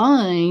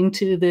align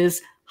to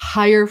this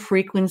higher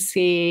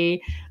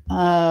frequency,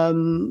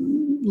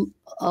 aligned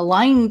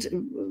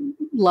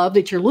love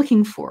that you're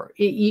looking for.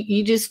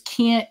 You just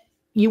can't,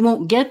 you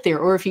won't get there.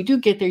 Or if you do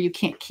get there, you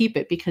can't keep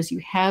it, because you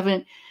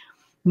haven't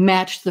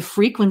matched the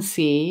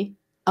frequency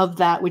of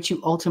that which you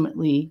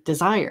ultimately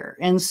desire.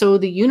 And so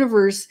the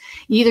universe,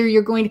 either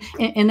you're going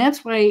to, and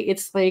that's why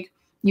it's like,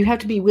 you have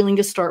to be willing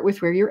to start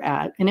with where you're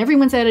at, and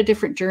everyone's at a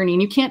different journey,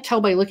 and you can't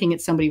tell by looking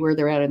at somebody where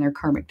they're at in their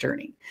karmic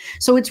journey.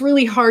 So it's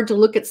really hard to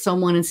look at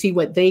someone and see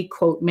what they,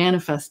 quote,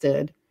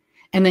 manifested,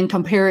 and then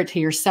compare it to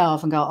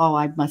yourself and go, oh,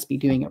 I must be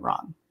doing it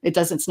wrong.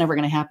 It's never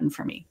going to happen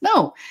for me.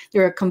 No,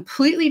 they're a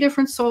completely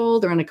different soul.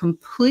 They're on a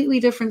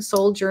completely different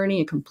soul journey,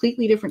 a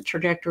completely different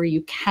trajectory.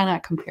 You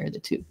cannot compare the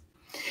two.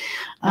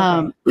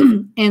 Okay.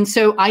 And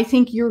so I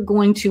think you're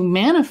going to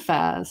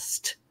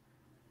manifest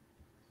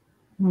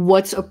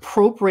what's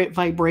appropriate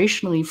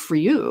vibrationally for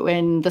you,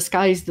 and the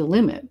sky's the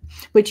limit.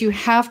 But you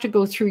have to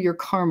go through your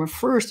karma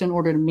first in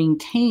order to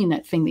maintain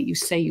that thing that you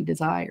say you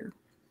desire.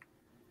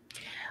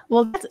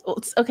 Well,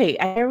 that's okay.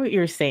 I hear what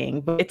you're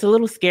saying, but it's a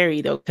little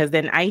scary though, because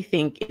then I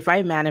think if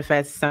I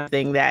manifest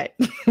something that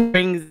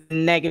brings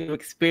negative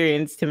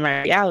experience to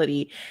my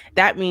reality,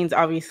 that means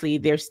obviously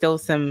there's still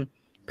some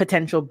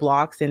potential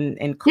blocks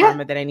and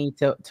karma that I need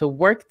to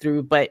work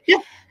through. But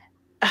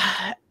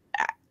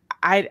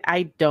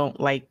I don't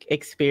like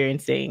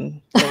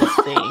experiencing those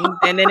things.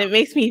 And then it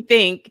makes me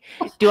think,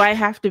 do I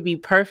have to be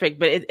perfect?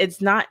 But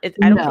it's not,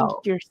 I don't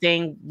think you're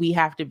saying we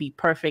have to be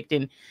perfect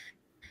and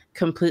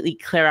completely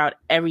clear out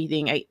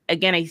everything.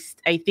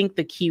 I think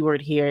the key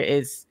word here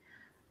is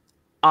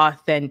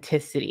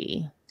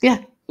authenticity.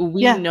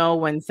 We know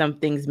when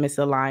something's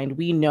misaligned.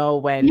 We know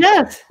when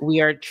we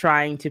are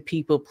trying to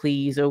people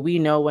please, or we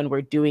know when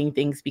we're doing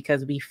things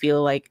because we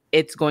feel like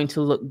it's going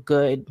to look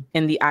good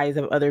in the eyes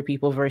of other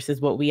people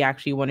versus what we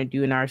actually want to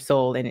do in our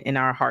soul and in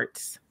our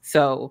hearts.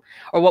 So,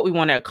 or what we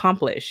want to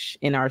accomplish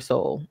in our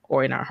soul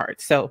or in our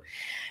hearts. So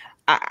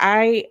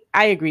I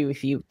agree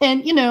with you.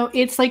 And,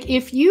 it's like,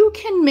 if you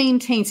can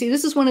maintain, see,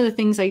 this is one of the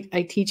things I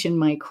teach in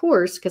my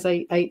course, because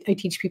I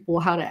teach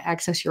people how to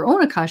access your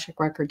own Akashic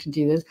record to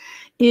do this,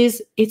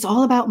 is it's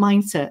all about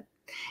mindset.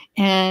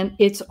 And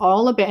it's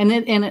all about,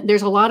 and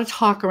there's a lot of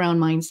talk around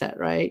mindset,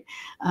 right?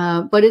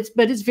 But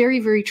it's very,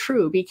 very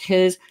true,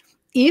 because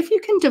if you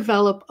can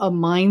develop a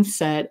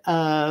mindset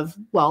of,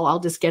 well, I'll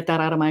just get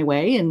that out of my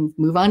way and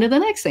move on to the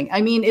next thing.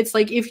 I mean, it's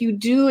like, if you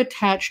do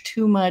attach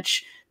too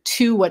much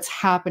to what's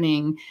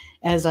happening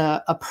as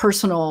a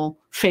personal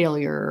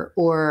failure,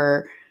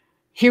 or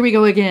here we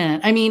go again.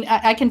 I mean,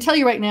 I can tell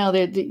you right now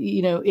that,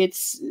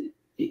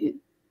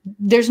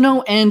 there's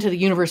no end to the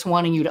universe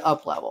wanting you to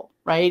up level,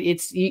 right?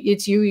 It's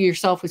you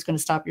yourself who's going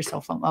to stop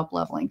yourself from up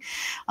leveling.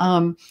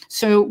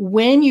 So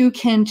when you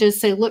can just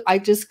say, look, I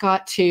just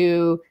got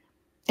to,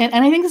 and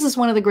I think this is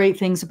one of the great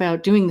things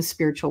about doing the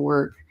spiritual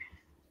work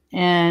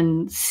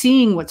and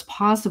seeing what's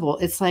possible.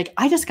 It's like,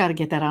 I just got to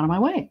get that out of my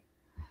way.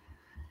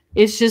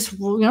 It's just,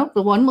 the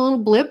one little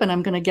blip, and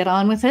I'm going to get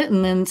on with it.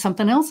 And then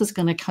something else is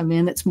going to come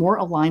in that's more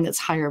aligned, that's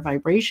higher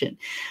vibration.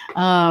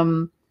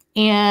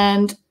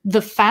 And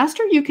the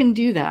faster you can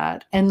do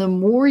that, and the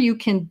more you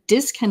can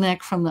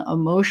disconnect from the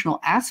emotional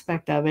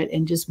aspect of it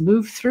and just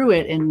move through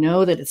it and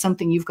know that it's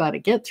something you've got to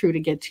get through to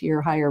get to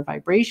your higher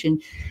vibration,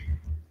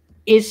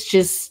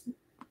 it's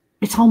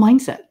all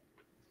mindset.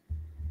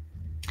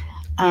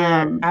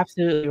 You're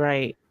absolutely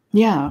right.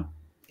 Yeah.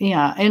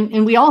 Yeah.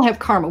 And we all have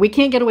karma. We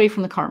can't get away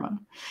from the karma.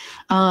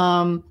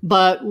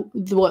 But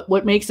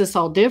what makes us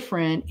all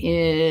different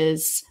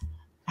is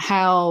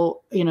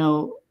how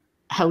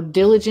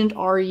diligent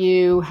are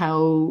you?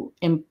 How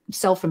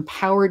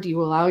self-empowered do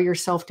you allow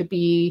yourself to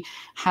be?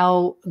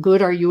 How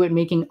good are you at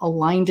making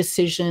aligned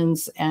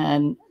decisions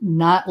and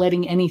not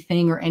letting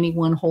anything or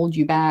anyone hold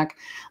you back?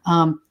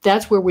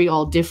 That's where we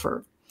all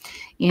differ.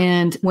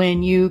 And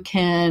when you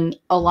can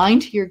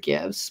align to your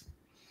gifts,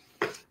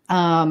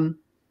 kind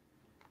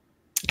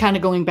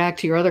of going back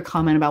to your other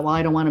comment about, well,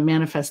 I don't want to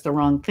manifest the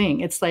wrong thing.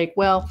 It's like,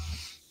 well,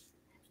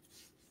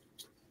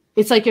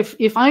 it's like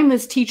if I'm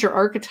this teacher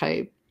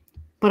archetype,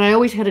 but I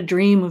always had a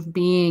dream of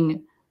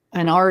being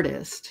an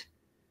artist,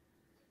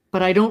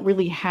 but I don't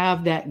really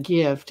have that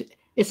gift.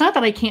 It's not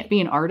that I can't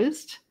be an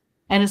artist,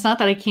 and it's not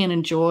that I can't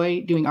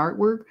enjoy doing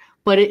artwork,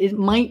 but it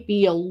might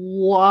be a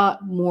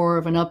lot more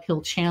of an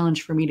uphill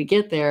challenge for me to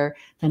get there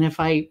than if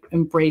I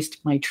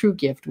embraced my true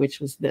gift, which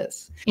was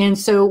this. And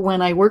so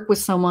when I work with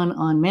someone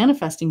on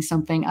manifesting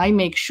something, I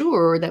make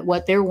sure that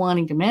what they're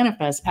wanting to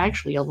manifest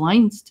actually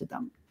aligns to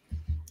them.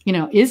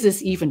 Is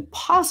this even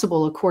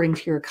possible according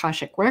to your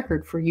Akashic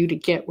record for you to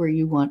get where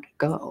you want to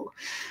go?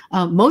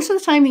 Most of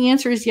the time the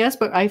answer is yes,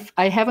 but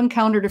I have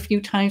encountered a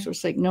few times where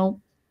it's like, no,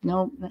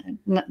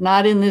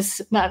 not in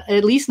this,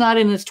 at least not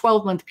in this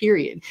 12-month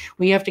period.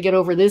 We have to get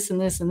over this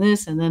and this and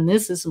this, and then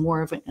this is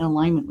more of an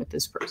alignment with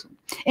this person.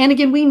 And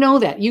again, we know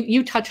that.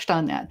 You touched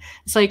on that.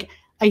 It's like,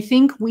 I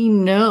think we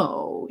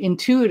know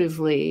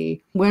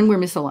intuitively when we're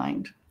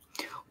misaligned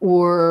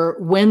or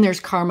when there's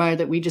karma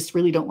that we just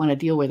really don't want to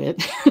deal with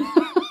it.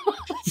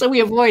 So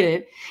we avoid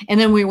it, and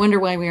then we wonder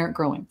why we aren't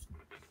growing.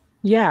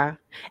 Yeah.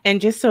 And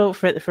just so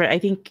for I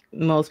think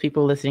most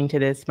people listening to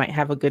this might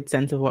have a good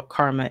sense of what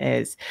karma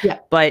is. Yeah.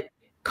 But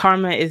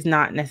karma is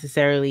not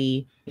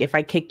necessarily, if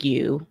I kick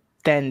you,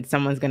 then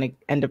someone's going to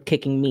end up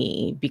kicking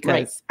me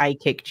because I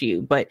kicked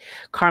you. But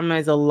karma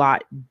is a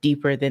lot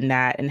deeper than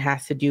that and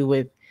has to do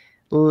with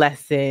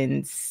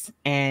lessons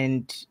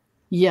and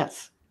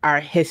our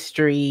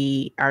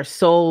history, our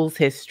soul's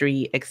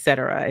history,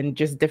 etc. And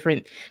just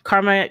different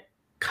karma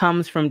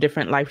comes from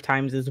different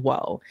lifetimes as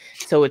well.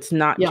 So it's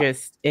not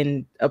just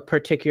in a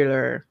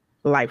particular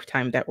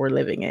lifetime that we're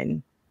living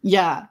in.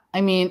 Yeah.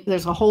 I mean,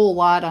 there's a whole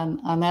lot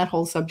on that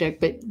whole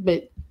subject,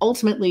 but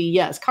ultimately,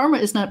 yes, karma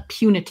is not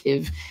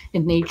punitive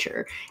in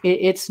nature.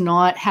 It's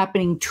not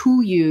happening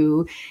to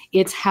you.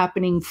 It's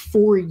happening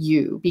for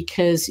you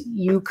because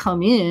you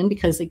come in,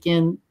 because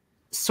again,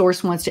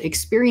 Source wants to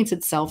experience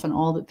itself and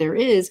all that there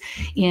is.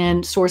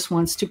 And Source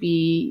wants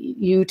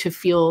you to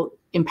feel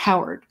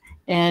empowered.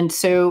 And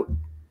so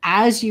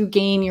as you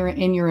gain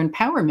in your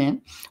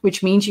empowerment,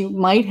 which means you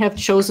might have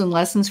chosen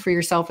lessons for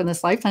yourself in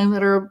this lifetime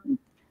that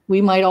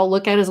we might all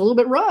look at as a little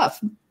bit rough.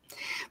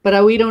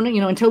 But we don't,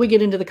 until we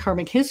get into the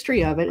karmic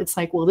history of it, it's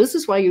like, well, this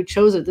is why you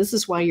chose it. This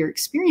is why you're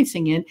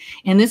experiencing it.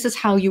 And this is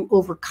how you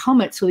overcome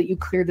it so that you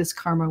clear this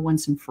karma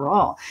once and for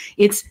all.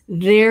 It's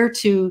there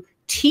to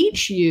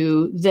teach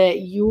you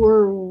that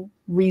your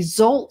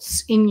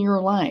results in your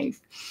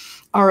life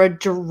are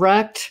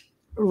directly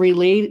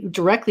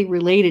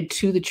related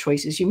to the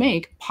choices you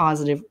make,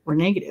 positive or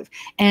negative.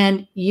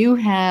 And you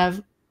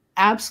have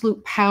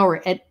absolute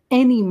power at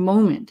any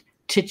moment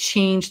to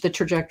change the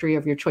trajectory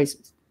of your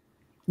choices.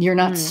 You're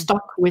not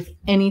stuck with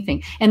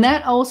anything. And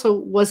that also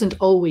wasn't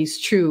always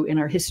true in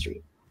our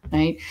history,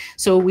 right?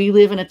 So we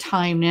live in a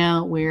time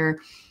now where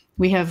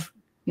we have,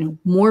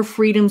 more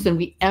freedoms than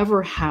we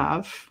ever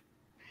have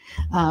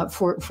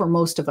for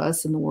most of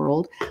us in the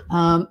world,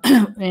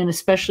 and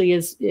especially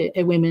as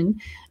women.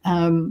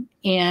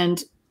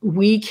 And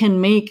we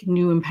can make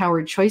new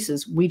empowered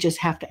choices. We just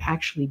have to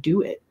actually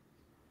do it.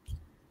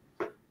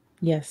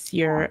 Yes,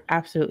 you're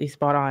absolutely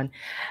spot on.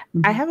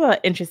 Mm-hmm. I have an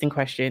interesting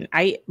question.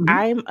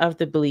 I'm of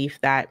the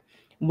belief that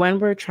when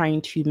we're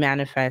trying to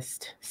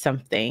manifest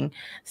something,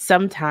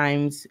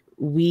 sometimes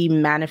we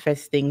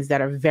manifest things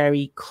that are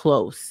very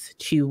close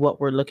to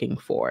what we're looking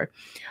for,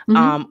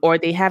 or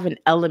they have an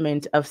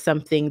element of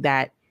something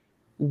that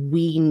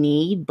we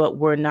need, but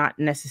we're not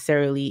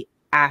necessarily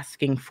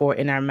asking for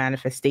in our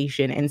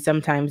manifestation. And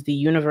sometimes the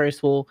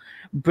universe will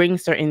bring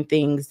certain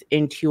things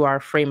into our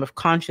frame of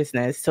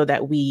consciousness so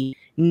that we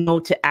know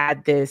to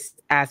add this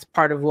as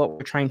part of what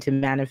we're trying to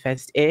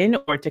manifest in,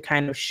 or to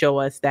kind of show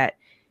us that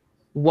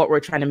what we're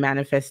trying to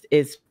manifest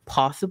is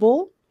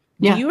possible.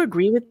 Do you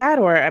agree with that,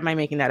 or am I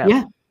making that up?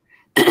 Yeah.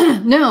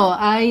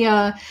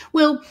 No,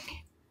 well,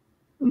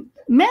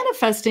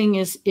 manifesting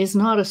is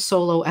not a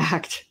solo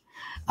act.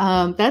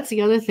 That's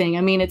the other thing.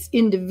 I mean, it's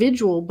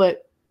individual,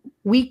 but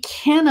we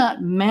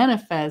cannot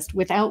manifest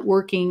without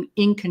working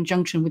in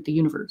conjunction with the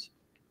universe,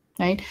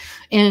 right?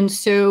 And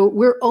so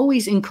we're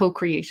always in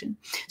co-creation.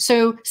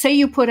 So say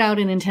you put out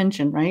an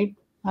intention, right?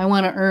 I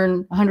want to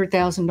earn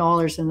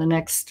 $100,000 in the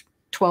next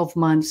 12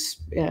 months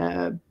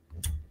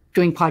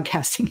doing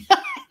podcasting,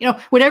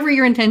 whatever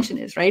your intention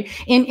is, right?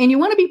 And you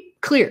want to be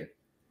clear,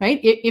 right?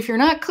 If you're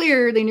not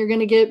clear, then you're going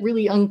to get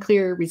really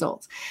unclear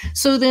results.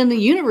 So then the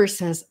universe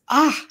says,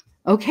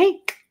 okay,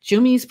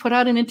 Jumi's put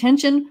out an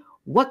intention.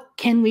 What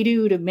can we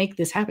do to make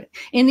this happen?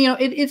 And,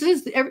 it's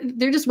just,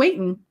 they're just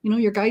waiting.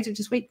 Your guides are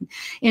just waiting.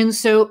 And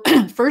so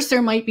first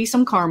there might be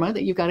some karma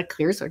that you've got to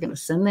clear. So they're going to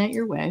send that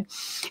your way.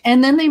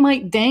 And then they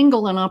might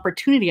dangle an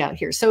opportunity out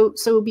here.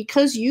 So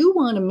because you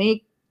want to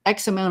make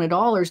X amount of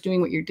dollars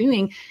doing what you're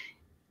doing,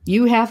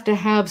 you have to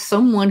have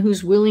someone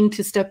who's willing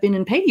to step in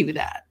and pay you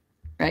that,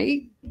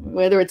 right?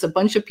 Whether it's a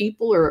bunch of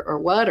people or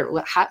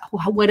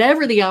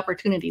whatever the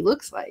opportunity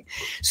looks like.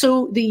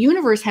 So the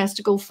universe has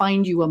to go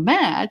find you a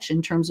match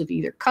in terms of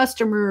either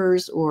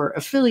customers or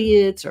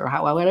affiliates or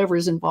whatever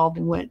is involved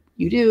in what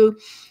you do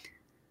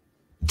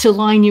to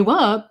line you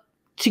up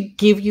to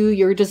give you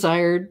your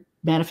desired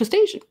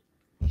manifestation.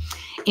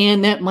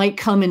 And that might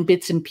come in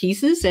bits and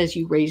pieces as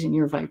you raise in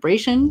your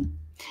vibration.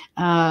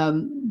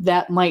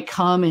 That might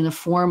come in the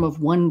form of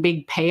one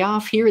big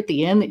payoff here at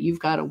the end that you've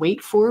got to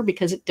wait for,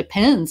 because it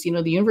depends. The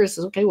universe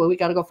says, okay, well, we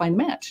got to go find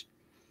the match.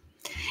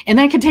 And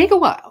that can take a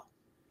while,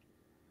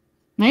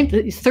 right?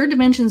 The third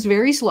dimension is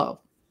very slow.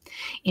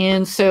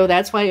 And so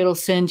that's why it'll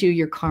send you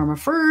your karma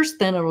first.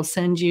 Then it'll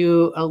send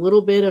you a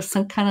little bit of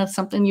some kind of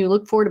something you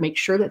look for to make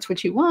sure that's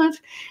what you want.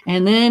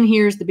 And then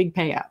here's the big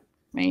payout,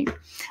 right?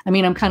 I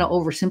mean, I'm kind of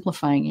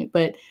oversimplifying it,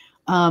 but,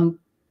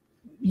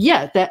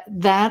 yeah,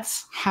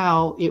 that's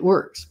how it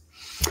works.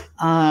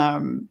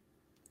 And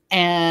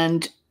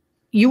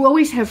you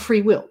always have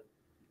free will.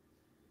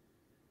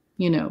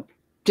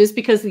 Just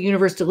because the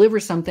universe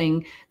delivers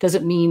something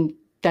doesn't mean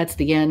that's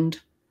the end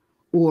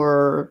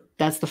or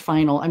that's the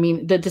final. I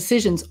mean, the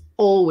decision's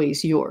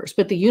always yours,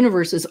 but the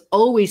universe is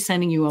always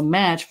sending you a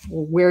match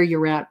for where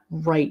you're at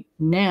right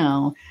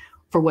now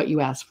for what you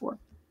asked for.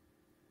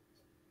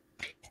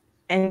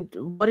 And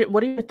what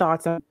are your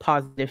thoughts on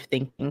positive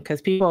thinking?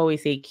 Because people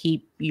always say,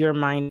 keep your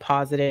mind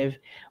positive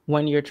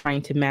when you're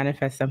trying to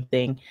manifest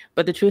something.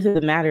 But the truth of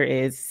the matter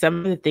is, some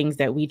of the things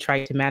that we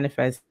try to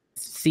manifest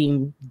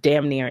seem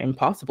damn near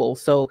impossible.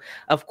 So,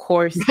 of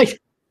course,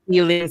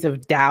 feelings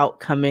of doubt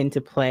come into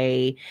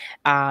play.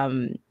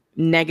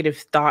 Negative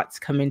thoughts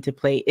come into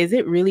play. Is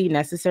it really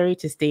necessary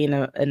to stay in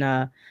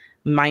a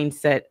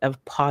mindset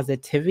of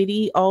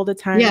positivity all the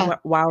time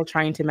while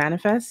trying to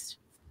manifest?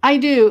 I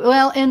do.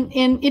 Well, and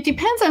it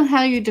depends on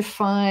how you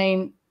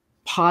define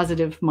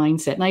positive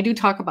mindset. And I do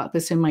talk about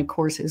this in my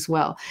course as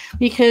well,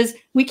 because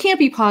we can't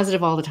be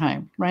positive all the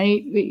time,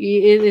 right?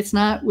 It's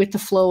not with the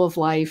flow of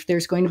life.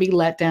 There's going to be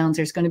letdowns.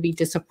 There's going to be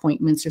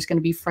disappointments. There's going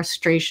to be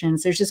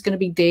frustrations. There's just going to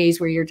be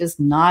days where you're just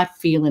not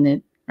feeling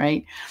it,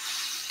 right?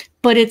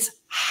 But it's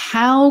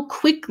how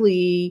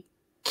quickly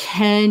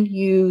can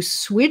you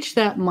switch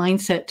that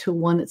mindset to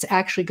one that's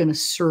actually going to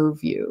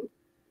serve you,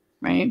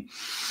 right?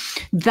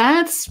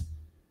 That's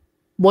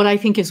what I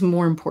think is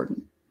more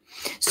important.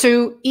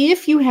 So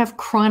if you have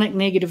chronic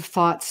negative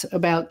thoughts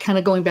about, kind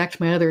of going back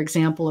to my other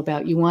example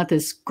about you want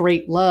this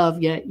great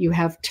love, yet you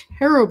have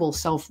terrible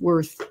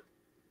self-worth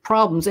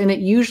problems, and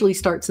it usually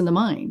starts in the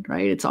mind,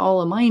 right? It's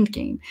all a mind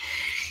game.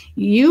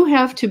 You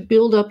have to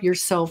build up your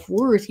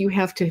self-worth. You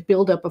have to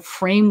build up a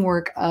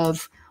framework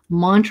of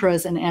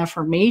mantras and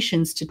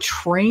affirmations to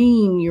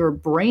train your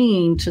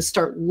brain to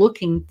start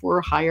looking for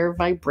higher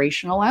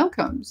vibrational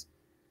outcomes.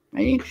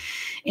 Right?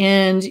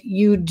 And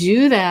you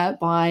do that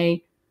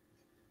by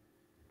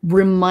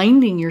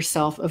reminding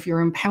yourself of your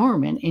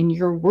empowerment and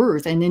your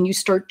worth. And then you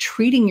start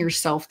treating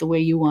yourself the way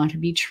you want to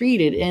be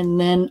treated. And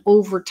then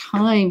over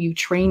time, you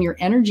train your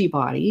energy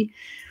body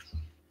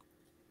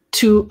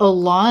to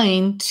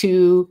align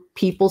to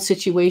people,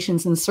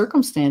 situations, and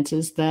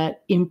circumstances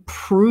that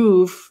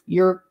improve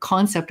your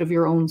concept of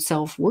your own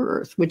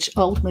self-worth, which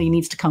ultimately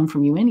needs to come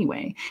from you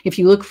anyway. If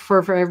you look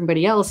for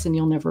everybody else, then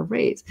you'll never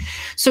raise.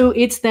 So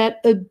it's that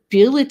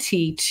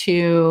ability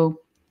to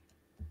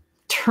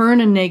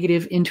turn a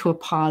negative into a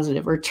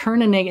positive, or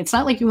turn a negative. It's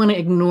not like you want to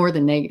ignore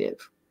the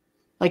negative.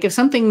 Like if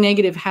something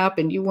negative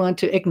happened, you want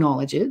to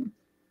acknowledge it.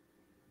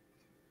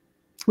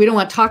 We don't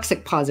want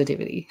toxic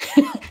positivity.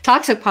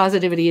 Toxic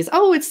positivity is,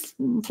 oh, it's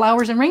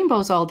flowers and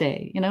rainbows all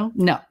day,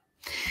 No.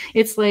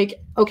 It's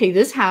like, okay,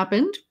 this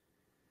happened.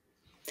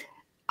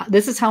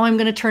 This is how I'm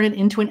going to turn it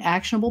into an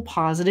actionable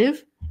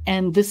positive.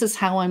 And this is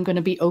how I'm going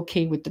to be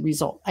okay with the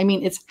result. I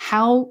mean, it's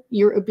how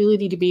your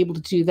ability to be able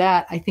to do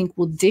that, I think,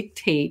 will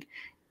dictate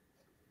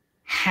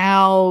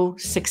how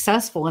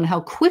successful and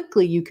how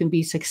quickly you can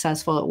be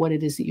successful at what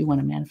it is that you want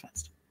to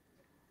manifest.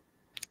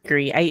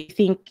 Agree. I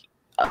think,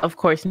 of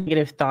course,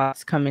 negative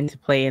thoughts come into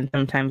play, and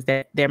sometimes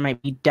that there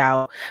might be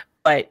doubt.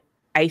 But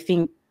I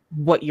think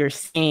what you're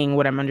saying,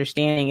 what I'm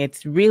understanding,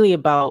 it's really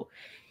about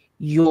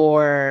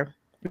your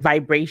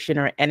vibration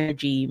or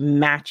energy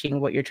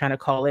matching what you're trying to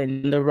call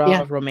in the realm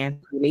of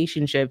romantic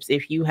relationships.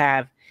 If you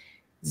have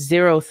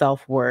zero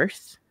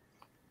self-worth,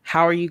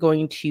 how are you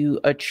going to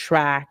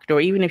attract,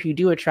 or even if you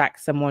do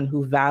attract someone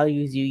who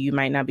values you, you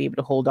might not be able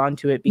to hold on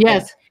to it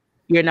because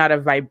you're not a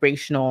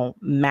vibrational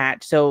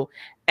match. So,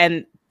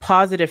 and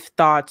positive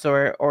thoughts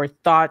or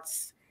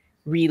thoughts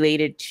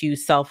related to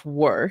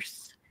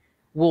self-worth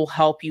will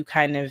help you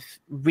kind of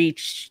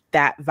reach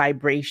that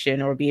vibration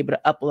or be able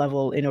to up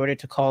level in order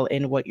to call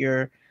in what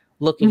you're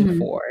looking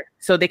for.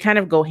 So they kind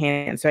of go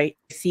hand. So I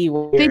see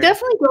what they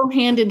definitely go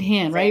hand in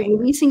hand, right?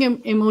 Releasing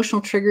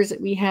emotional triggers that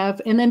we have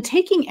and then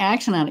taking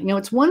action on it. You know,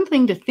 it's one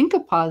thing to think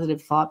a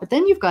positive thought, but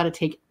then you've got to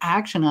take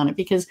action on it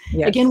because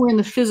again, we're in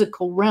the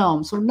physical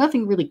realm. So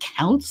nothing really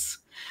counts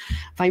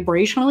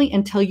vibrationally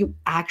until you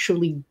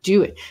actually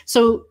do it.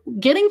 So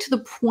getting to the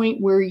point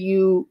where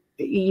you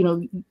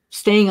know,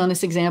 staying on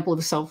this example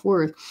of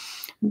self-worth,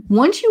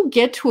 once you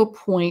get to a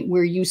point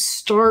where you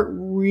start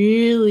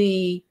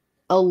really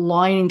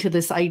aligning to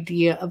this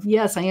idea of,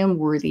 yes, I am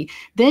worthy,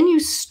 then you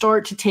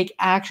start to take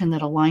action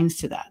that aligns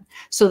to that.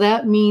 So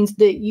that means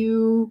that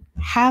you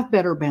have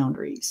better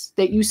boundaries,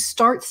 that you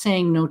start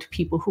saying no to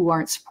people who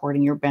aren't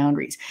supporting your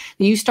boundaries,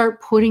 that you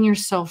start putting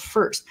yourself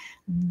first.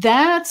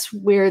 That's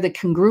where the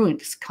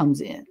congruence comes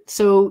in.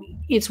 So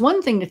it's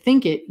one thing to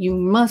think it, you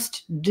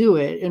must do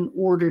it in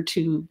order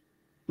to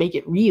make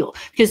it real,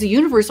 because the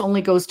universe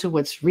only goes to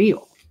what's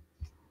real.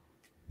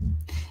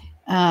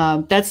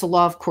 That's the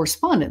law of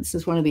correspondence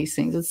is one of these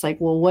things. It's like,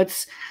 well,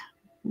 it's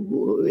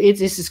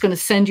just going to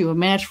send you a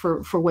match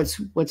for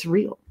what's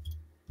real.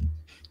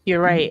 You're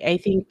right. I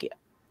think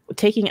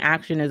taking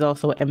action is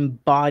also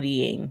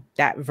embodying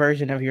that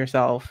version of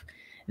yourself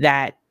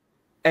that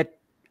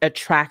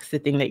attracts the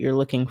thing that you're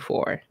looking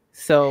for.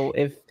 So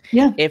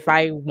if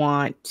I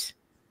want,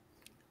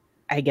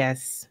 I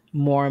guess,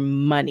 more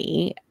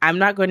money, I'm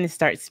not going to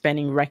start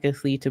spending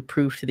recklessly to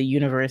prove to the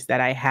universe that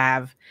I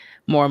have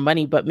more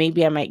money, but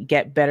maybe I might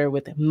get better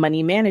with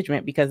money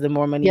management, because the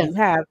more money you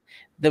have,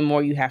 the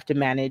more you have to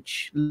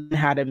learn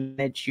how to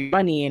manage your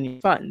money and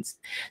your funds.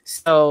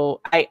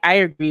 So I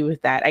agree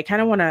with that. I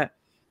kind of want to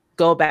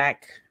go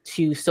back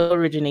to soul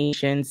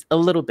originations a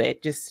little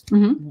bit. Just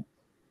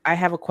I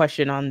have a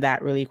question on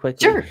that really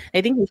quickly. Sure. I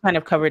think we kind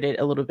of covered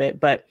it a little bit,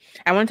 but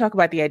I want to talk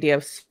about the idea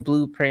of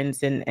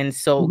blueprints and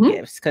soul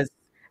gifts, because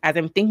as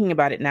I'm thinking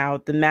about it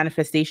now, the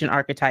manifestation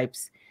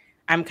archetypes,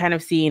 I'm kind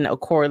of seeing a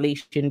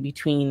correlation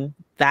between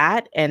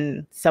that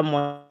and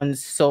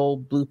someone's soul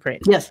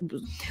blueprint. Yes.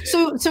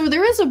 So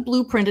there is a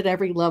blueprint at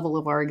every level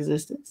of our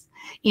existence.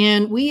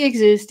 And we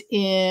exist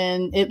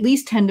in at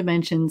least 10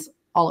 dimensions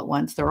all at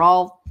once. They're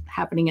all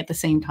happening at the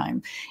same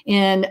time.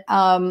 And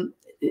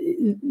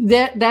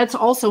that's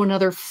also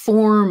another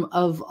form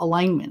of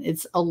alignment.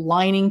 It's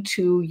aligning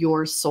to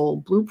your soul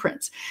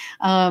blueprints.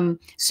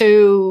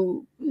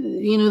 So,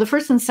 you know, the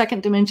first and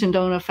second dimension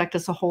don't affect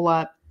us a whole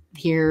lot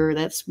here.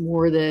 That's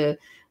more the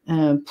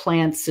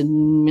plants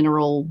and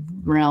mineral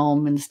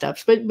realm and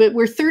stuff. But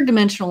we're third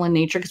dimensional in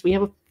nature because we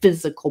have a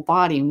physical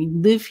body and we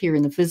live here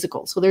in the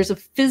physical. So there's a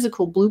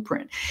physical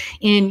blueprint,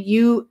 and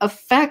you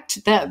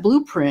affect that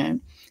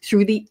blueprint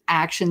through the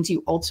actions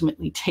you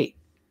ultimately take.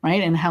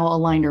 Right? And how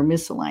aligned or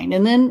misaligned.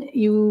 And then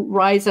you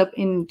rise up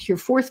into your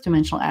fourth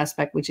dimensional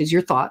aspect, which is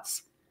your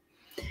thoughts.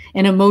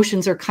 And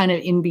emotions are kind of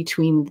in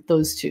between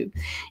those two.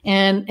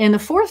 And the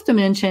fourth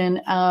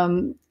dimension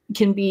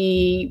can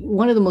be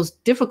one of the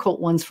most difficult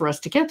ones for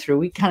us to get through.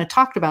 We kind of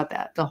talked about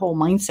that, the whole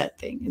mindset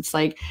thing. It's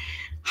like,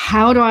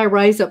 how do I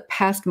rise up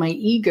past my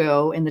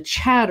ego and the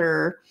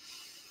chatter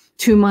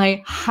to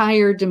my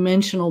higher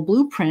dimensional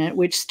blueprint,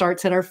 which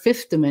starts at our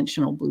fifth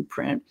dimensional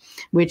blueprint,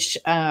 which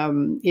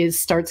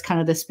starts kind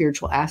of the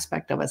spiritual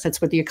aspect of us. That's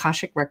what the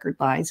Akashic record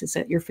lies. It's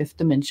at your fifth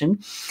dimension.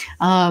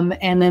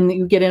 And then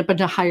you get up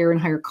into higher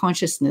and higher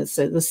consciousness,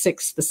 the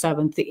sixth, the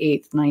seventh, the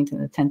eighth, ninth,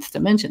 and the 10th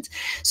dimensions.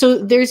 So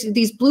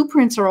these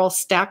blueprints are all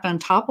stacked on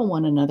top of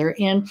one another.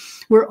 And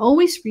we're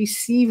always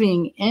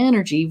receiving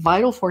energy,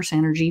 vital force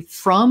energy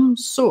from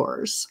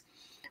source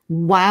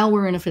while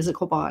we're in a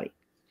physical body.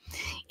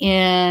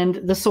 And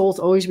the soul's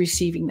always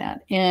receiving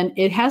that. And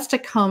it has to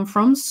come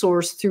from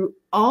source through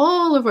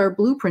all of our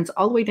blueprints,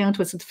 all the way down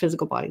to us at the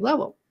physical body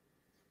level.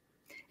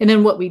 And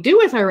then what we do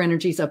with our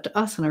energy is up to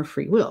us and our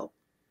free will.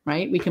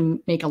 right? We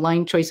can make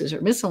aligned choices or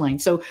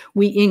misaligned. So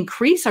we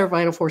increase our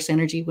vital force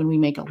energy when we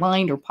make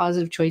aligned or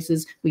positive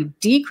choices. We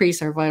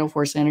decrease our vital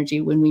force energy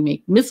when we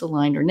make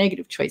misaligned or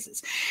negative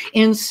choices.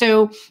 And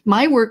so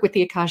my work with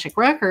the Akashic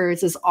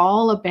Records is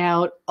all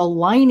about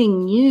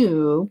aligning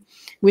you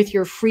with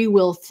your free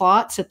will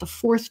thoughts at the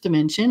fourth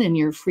dimension and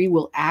your free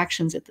will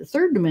actions at the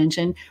third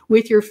dimension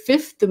with your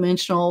fifth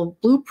dimensional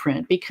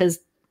blueprint, because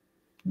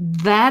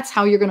that's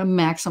how you're going to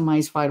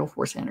maximize vital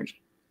force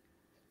energy.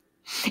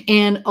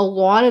 And a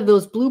lot of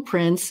those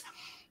blueprints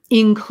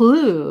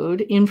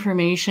include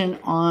information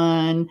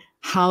on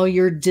how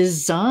you're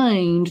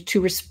designed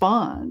to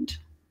respond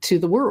to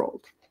the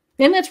world.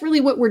 And that's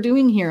really what we're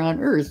doing here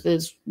on Earth,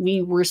 is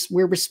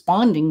we're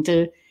responding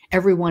to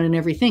everyone and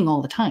everything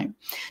all the time.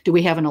 Do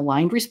we have an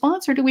aligned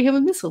response or do we have a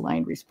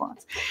misaligned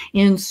response?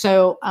 And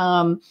so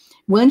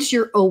once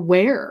you're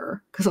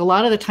aware, because a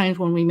lot of the times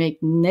when we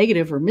make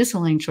negative or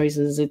misaligned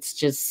choices, it's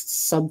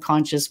just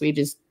subconscious. We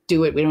just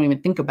do it. We don't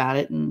even think about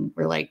it. And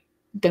we're like,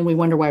 then we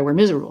wonder why we're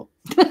miserable.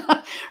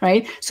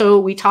 Right? So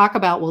we talk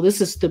about, well, this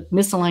is the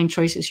misaligned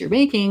choices you're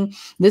making.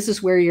 This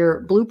is where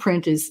your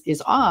blueprint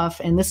is off.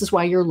 And this is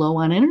why you're low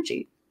on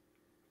energy.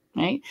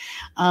 Right?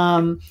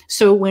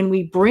 So when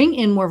we bring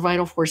in more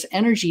vital force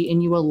energy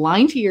and you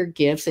align to your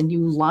gifts and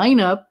you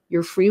line up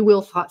your free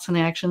will thoughts and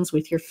actions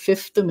with your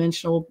fifth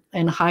dimensional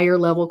and higher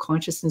level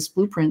consciousness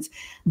blueprints,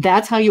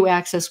 that's how you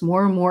access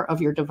more and more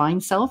of your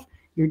divine self,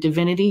 your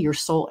divinity, your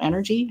soul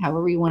energy,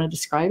 however you want to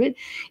describe it.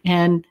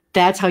 And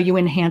that's how you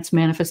enhance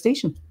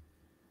manifestation.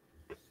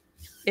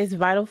 Is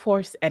vital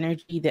force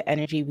energy the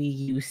energy we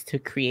use to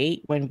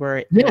create when we're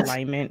in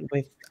alignment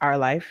with our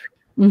life?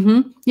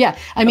 Mm-hmm. Yeah.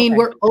 I mean,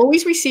 we're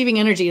always receiving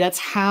energy. That's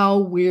how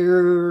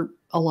we're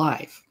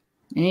alive.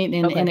 Right?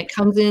 And it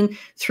comes in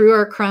through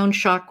our crown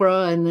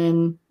chakra, and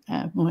then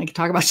well, I can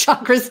talk about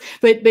chakras,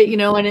 but you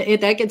know,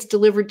 and that gets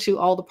delivered to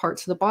all the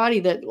parts of the body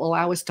that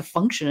allow us to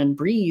function and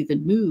breathe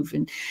and move.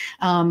 And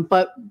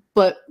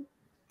but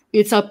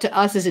it's up to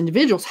us as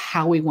individuals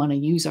how we want to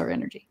use our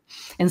energy.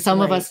 And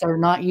some of us are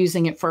not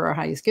using it for our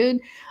highest good.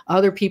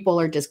 Other people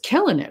are just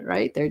killing it,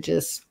 right? They're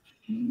just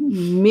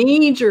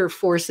major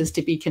forces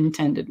to be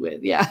contended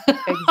with. Yeah.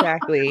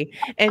 Exactly.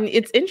 And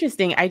it's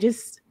interesting. I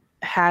just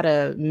had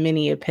a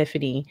mini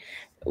epiphany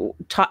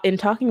in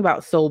talking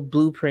about soul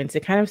blueprints.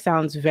 It kind of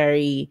sounds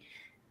very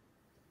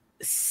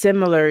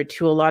similar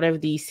to a lot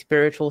of the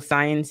spiritual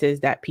sciences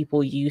that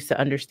people use to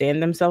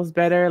understand themselves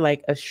better,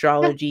 like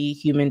astrology,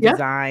 human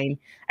design.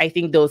 I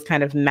think those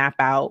kind of map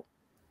out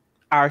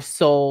our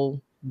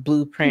soul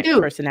blueprint,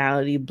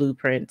 personality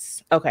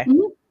blueprints. Okay. Mm-hmm.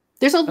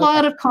 There's a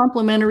lot of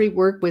complementary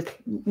work with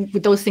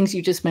those things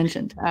you just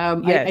mentioned.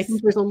 I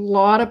think there's a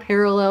lot of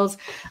parallels.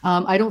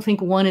 I don't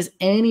think one is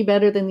any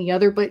better than the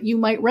other, but you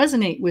might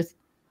resonate with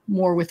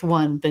more with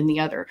one than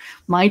the other.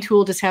 My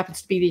tool just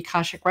happens to be the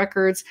Akashic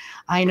Records.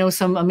 I know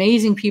some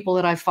amazing people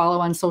that I follow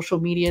on social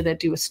media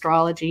that do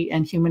astrology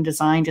and human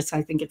design. Just,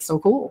 I think it's so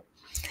cool.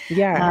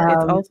 Yeah,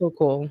 it's also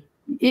cool.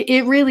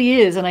 It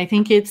really is. And I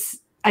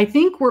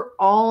think we're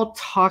all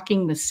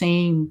talking the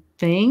same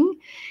thing.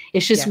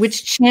 It's just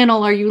which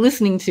channel are you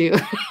listening to?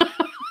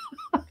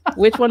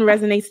 Which one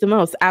resonates the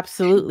most?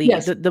 Absolutely.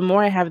 Yes. The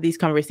more I have these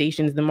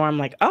conversations, the more I'm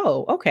like,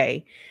 oh,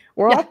 okay.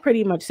 We're all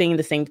pretty much saying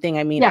the same thing.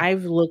 I mean,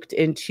 I've looked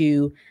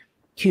into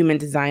human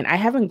design. I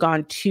haven't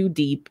gone too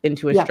deep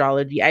into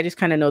astrology. I just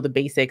kind of know the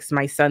basics,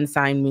 my sun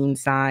sign, moon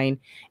sign,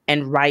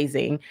 and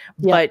rising.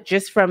 But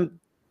just from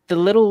the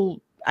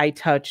little I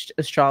touched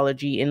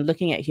astrology and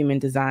looking at human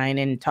design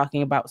and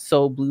talking about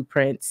soul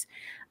blueprints,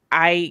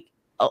 and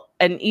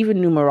even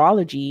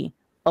numerology,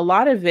 a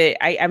lot of it,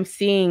 I'm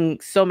seeing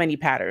so many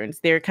patterns.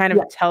 They're kind of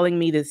telling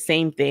me the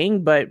same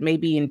thing, but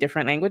maybe in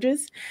different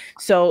languages.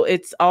 So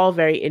it's all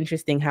very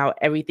interesting how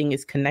everything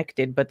is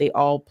connected, but they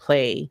all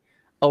play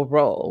a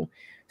role.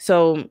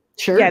 So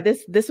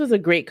this was a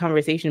great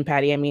conversation,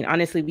 Patty. I mean,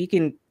 honestly, we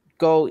can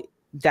go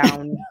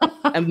down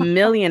a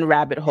million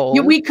rabbit holes.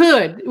 Yeah, we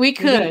could.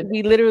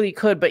 We literally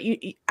could. But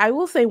I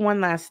will say one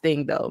last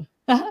thing, though.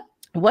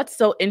 What's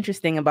so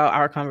interesting about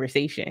our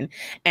conversation,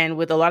 and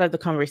with a lot of the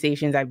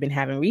conversations I've been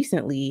having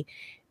recently,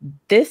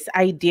 this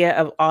idea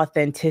of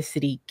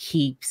authenticity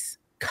keeps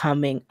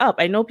coming up.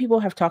 I know people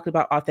have talked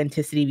about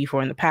authenticity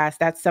before in the past.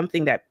 That's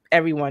something that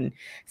everyone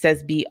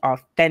says, be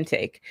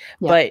authentic.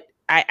 But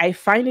I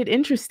find it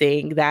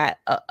interesting that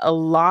a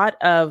lot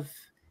of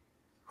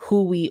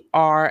who we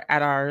are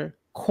at our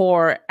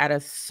core, at a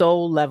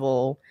soul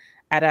level,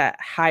 at a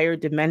higher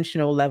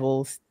dimensional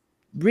level,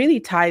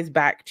 really ties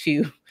back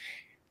to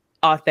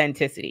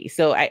authenticity.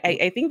 So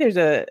I think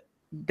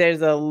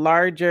there's a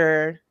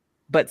larger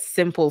but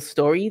simple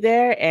story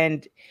there.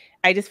 And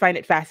I just find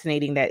it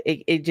fascinating that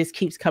it just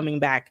keeps coming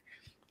back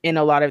in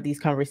a lot of these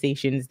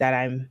conversations that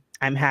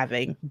I'm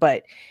having.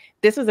 But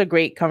this was a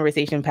great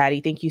conversation,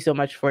 Patty. Thank you so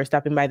much for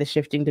stopping by the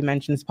Shifting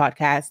Dimensions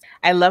podcast.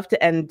 I love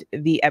to end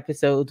the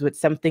episodes with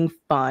something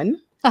fun.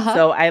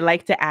 So I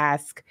like to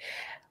ask,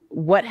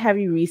 what have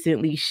you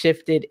recently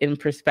shifted in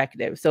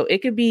perspective? So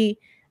it could be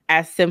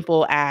as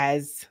simple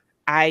as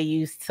I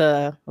used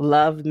to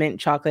love mint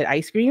chocolate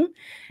ice cream.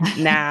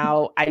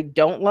 Now I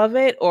don't love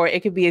it, or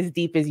it could be as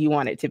deep as you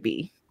want it to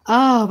be.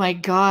 Oh my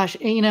gosh.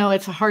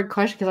 It's a hard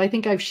question because I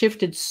think I've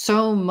shifted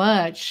so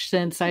much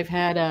since I've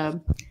had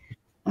a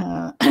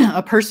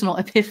personal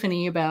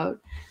epiphany about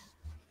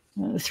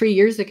 3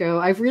 years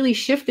ago. I've really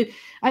shifted.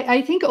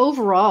 I think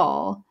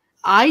overall,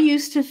 I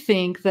used to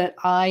think that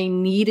I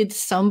needed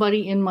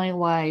somebody in my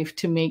life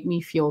to make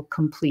me feel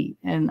complete.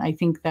 And I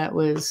think that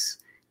was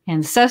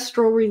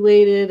ancestral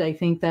related. I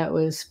think that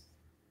was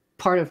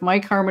part of my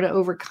karma to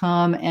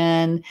overcome.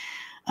 And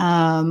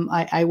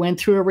I went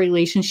through a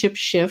relationship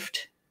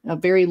shift, a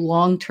very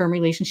long-term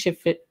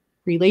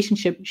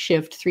relationship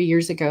shift 3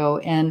 years ago.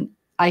 And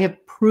I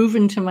have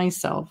proven to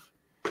myself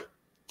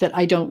that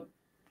I don't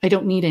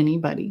need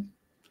anybody.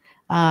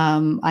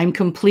 I'm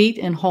complete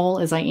and whole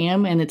as I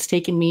am, and it's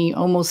taken me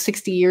almost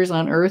 60 years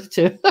on Earth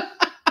to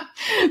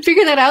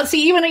figure that out.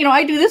 See, even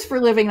I do this for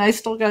a living, and I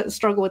still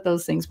struggle with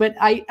those things. But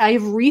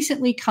I've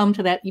recently come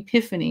to that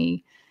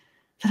epiphany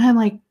that I'm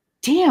like,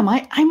 damn,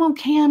 I'm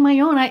okay on my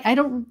own. I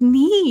don't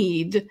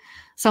need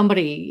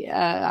somebody.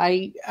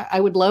 I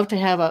would love to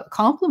have a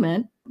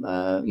complement,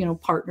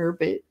 partner,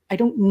 but I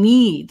don't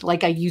need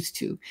like I used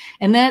to,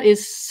 and that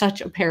is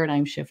such a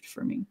paradigm shift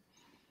for me.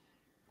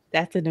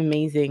 That's an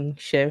amazing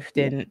shift,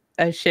 and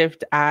a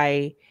shift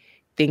I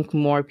think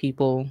more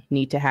people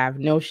need to have.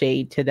 No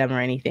shade to them or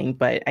anything,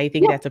 but I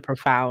think that's a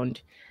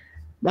profound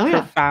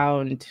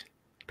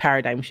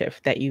paradigm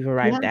shift that you've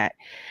arrived at.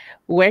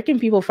 Where can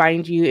people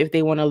find you if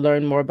they want to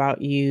learn more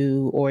about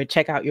you or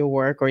check out your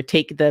work or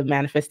take the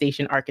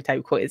manifestation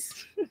archetype quiz?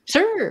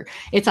 Sure.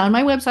 It's on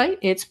my website.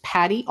 It's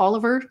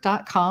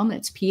pattyoliver.com.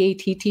 That's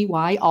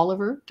Patty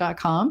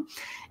Oliver.com.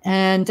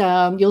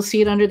 And you'll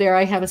see it under there.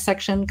 I have a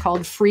section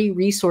called free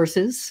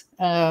resources,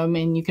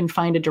 and you can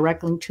find a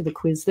direct link to the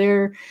quiz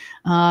there.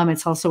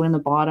 It's also in the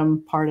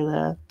bottom part of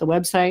the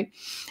website.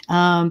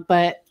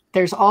 But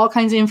there's all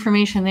kinds of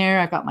information there.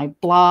 I've got my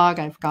blog.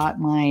 I've got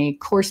my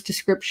course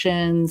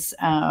descriptions,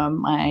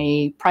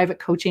 my private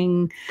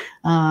coaching,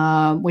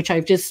 which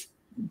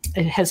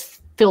it has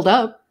filled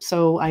up.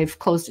 So I've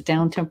closed it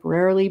down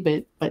temporarily,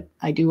 but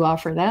I do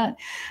offer that.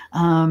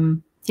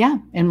 And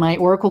my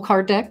Oracle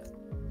card deck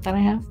that I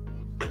have.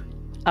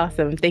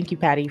 Awesome. Thank you,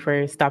 Patty,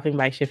 for stopping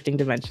by Shifting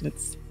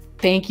Dimensions.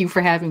 Thank you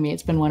for having me.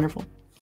 It's been wonderful.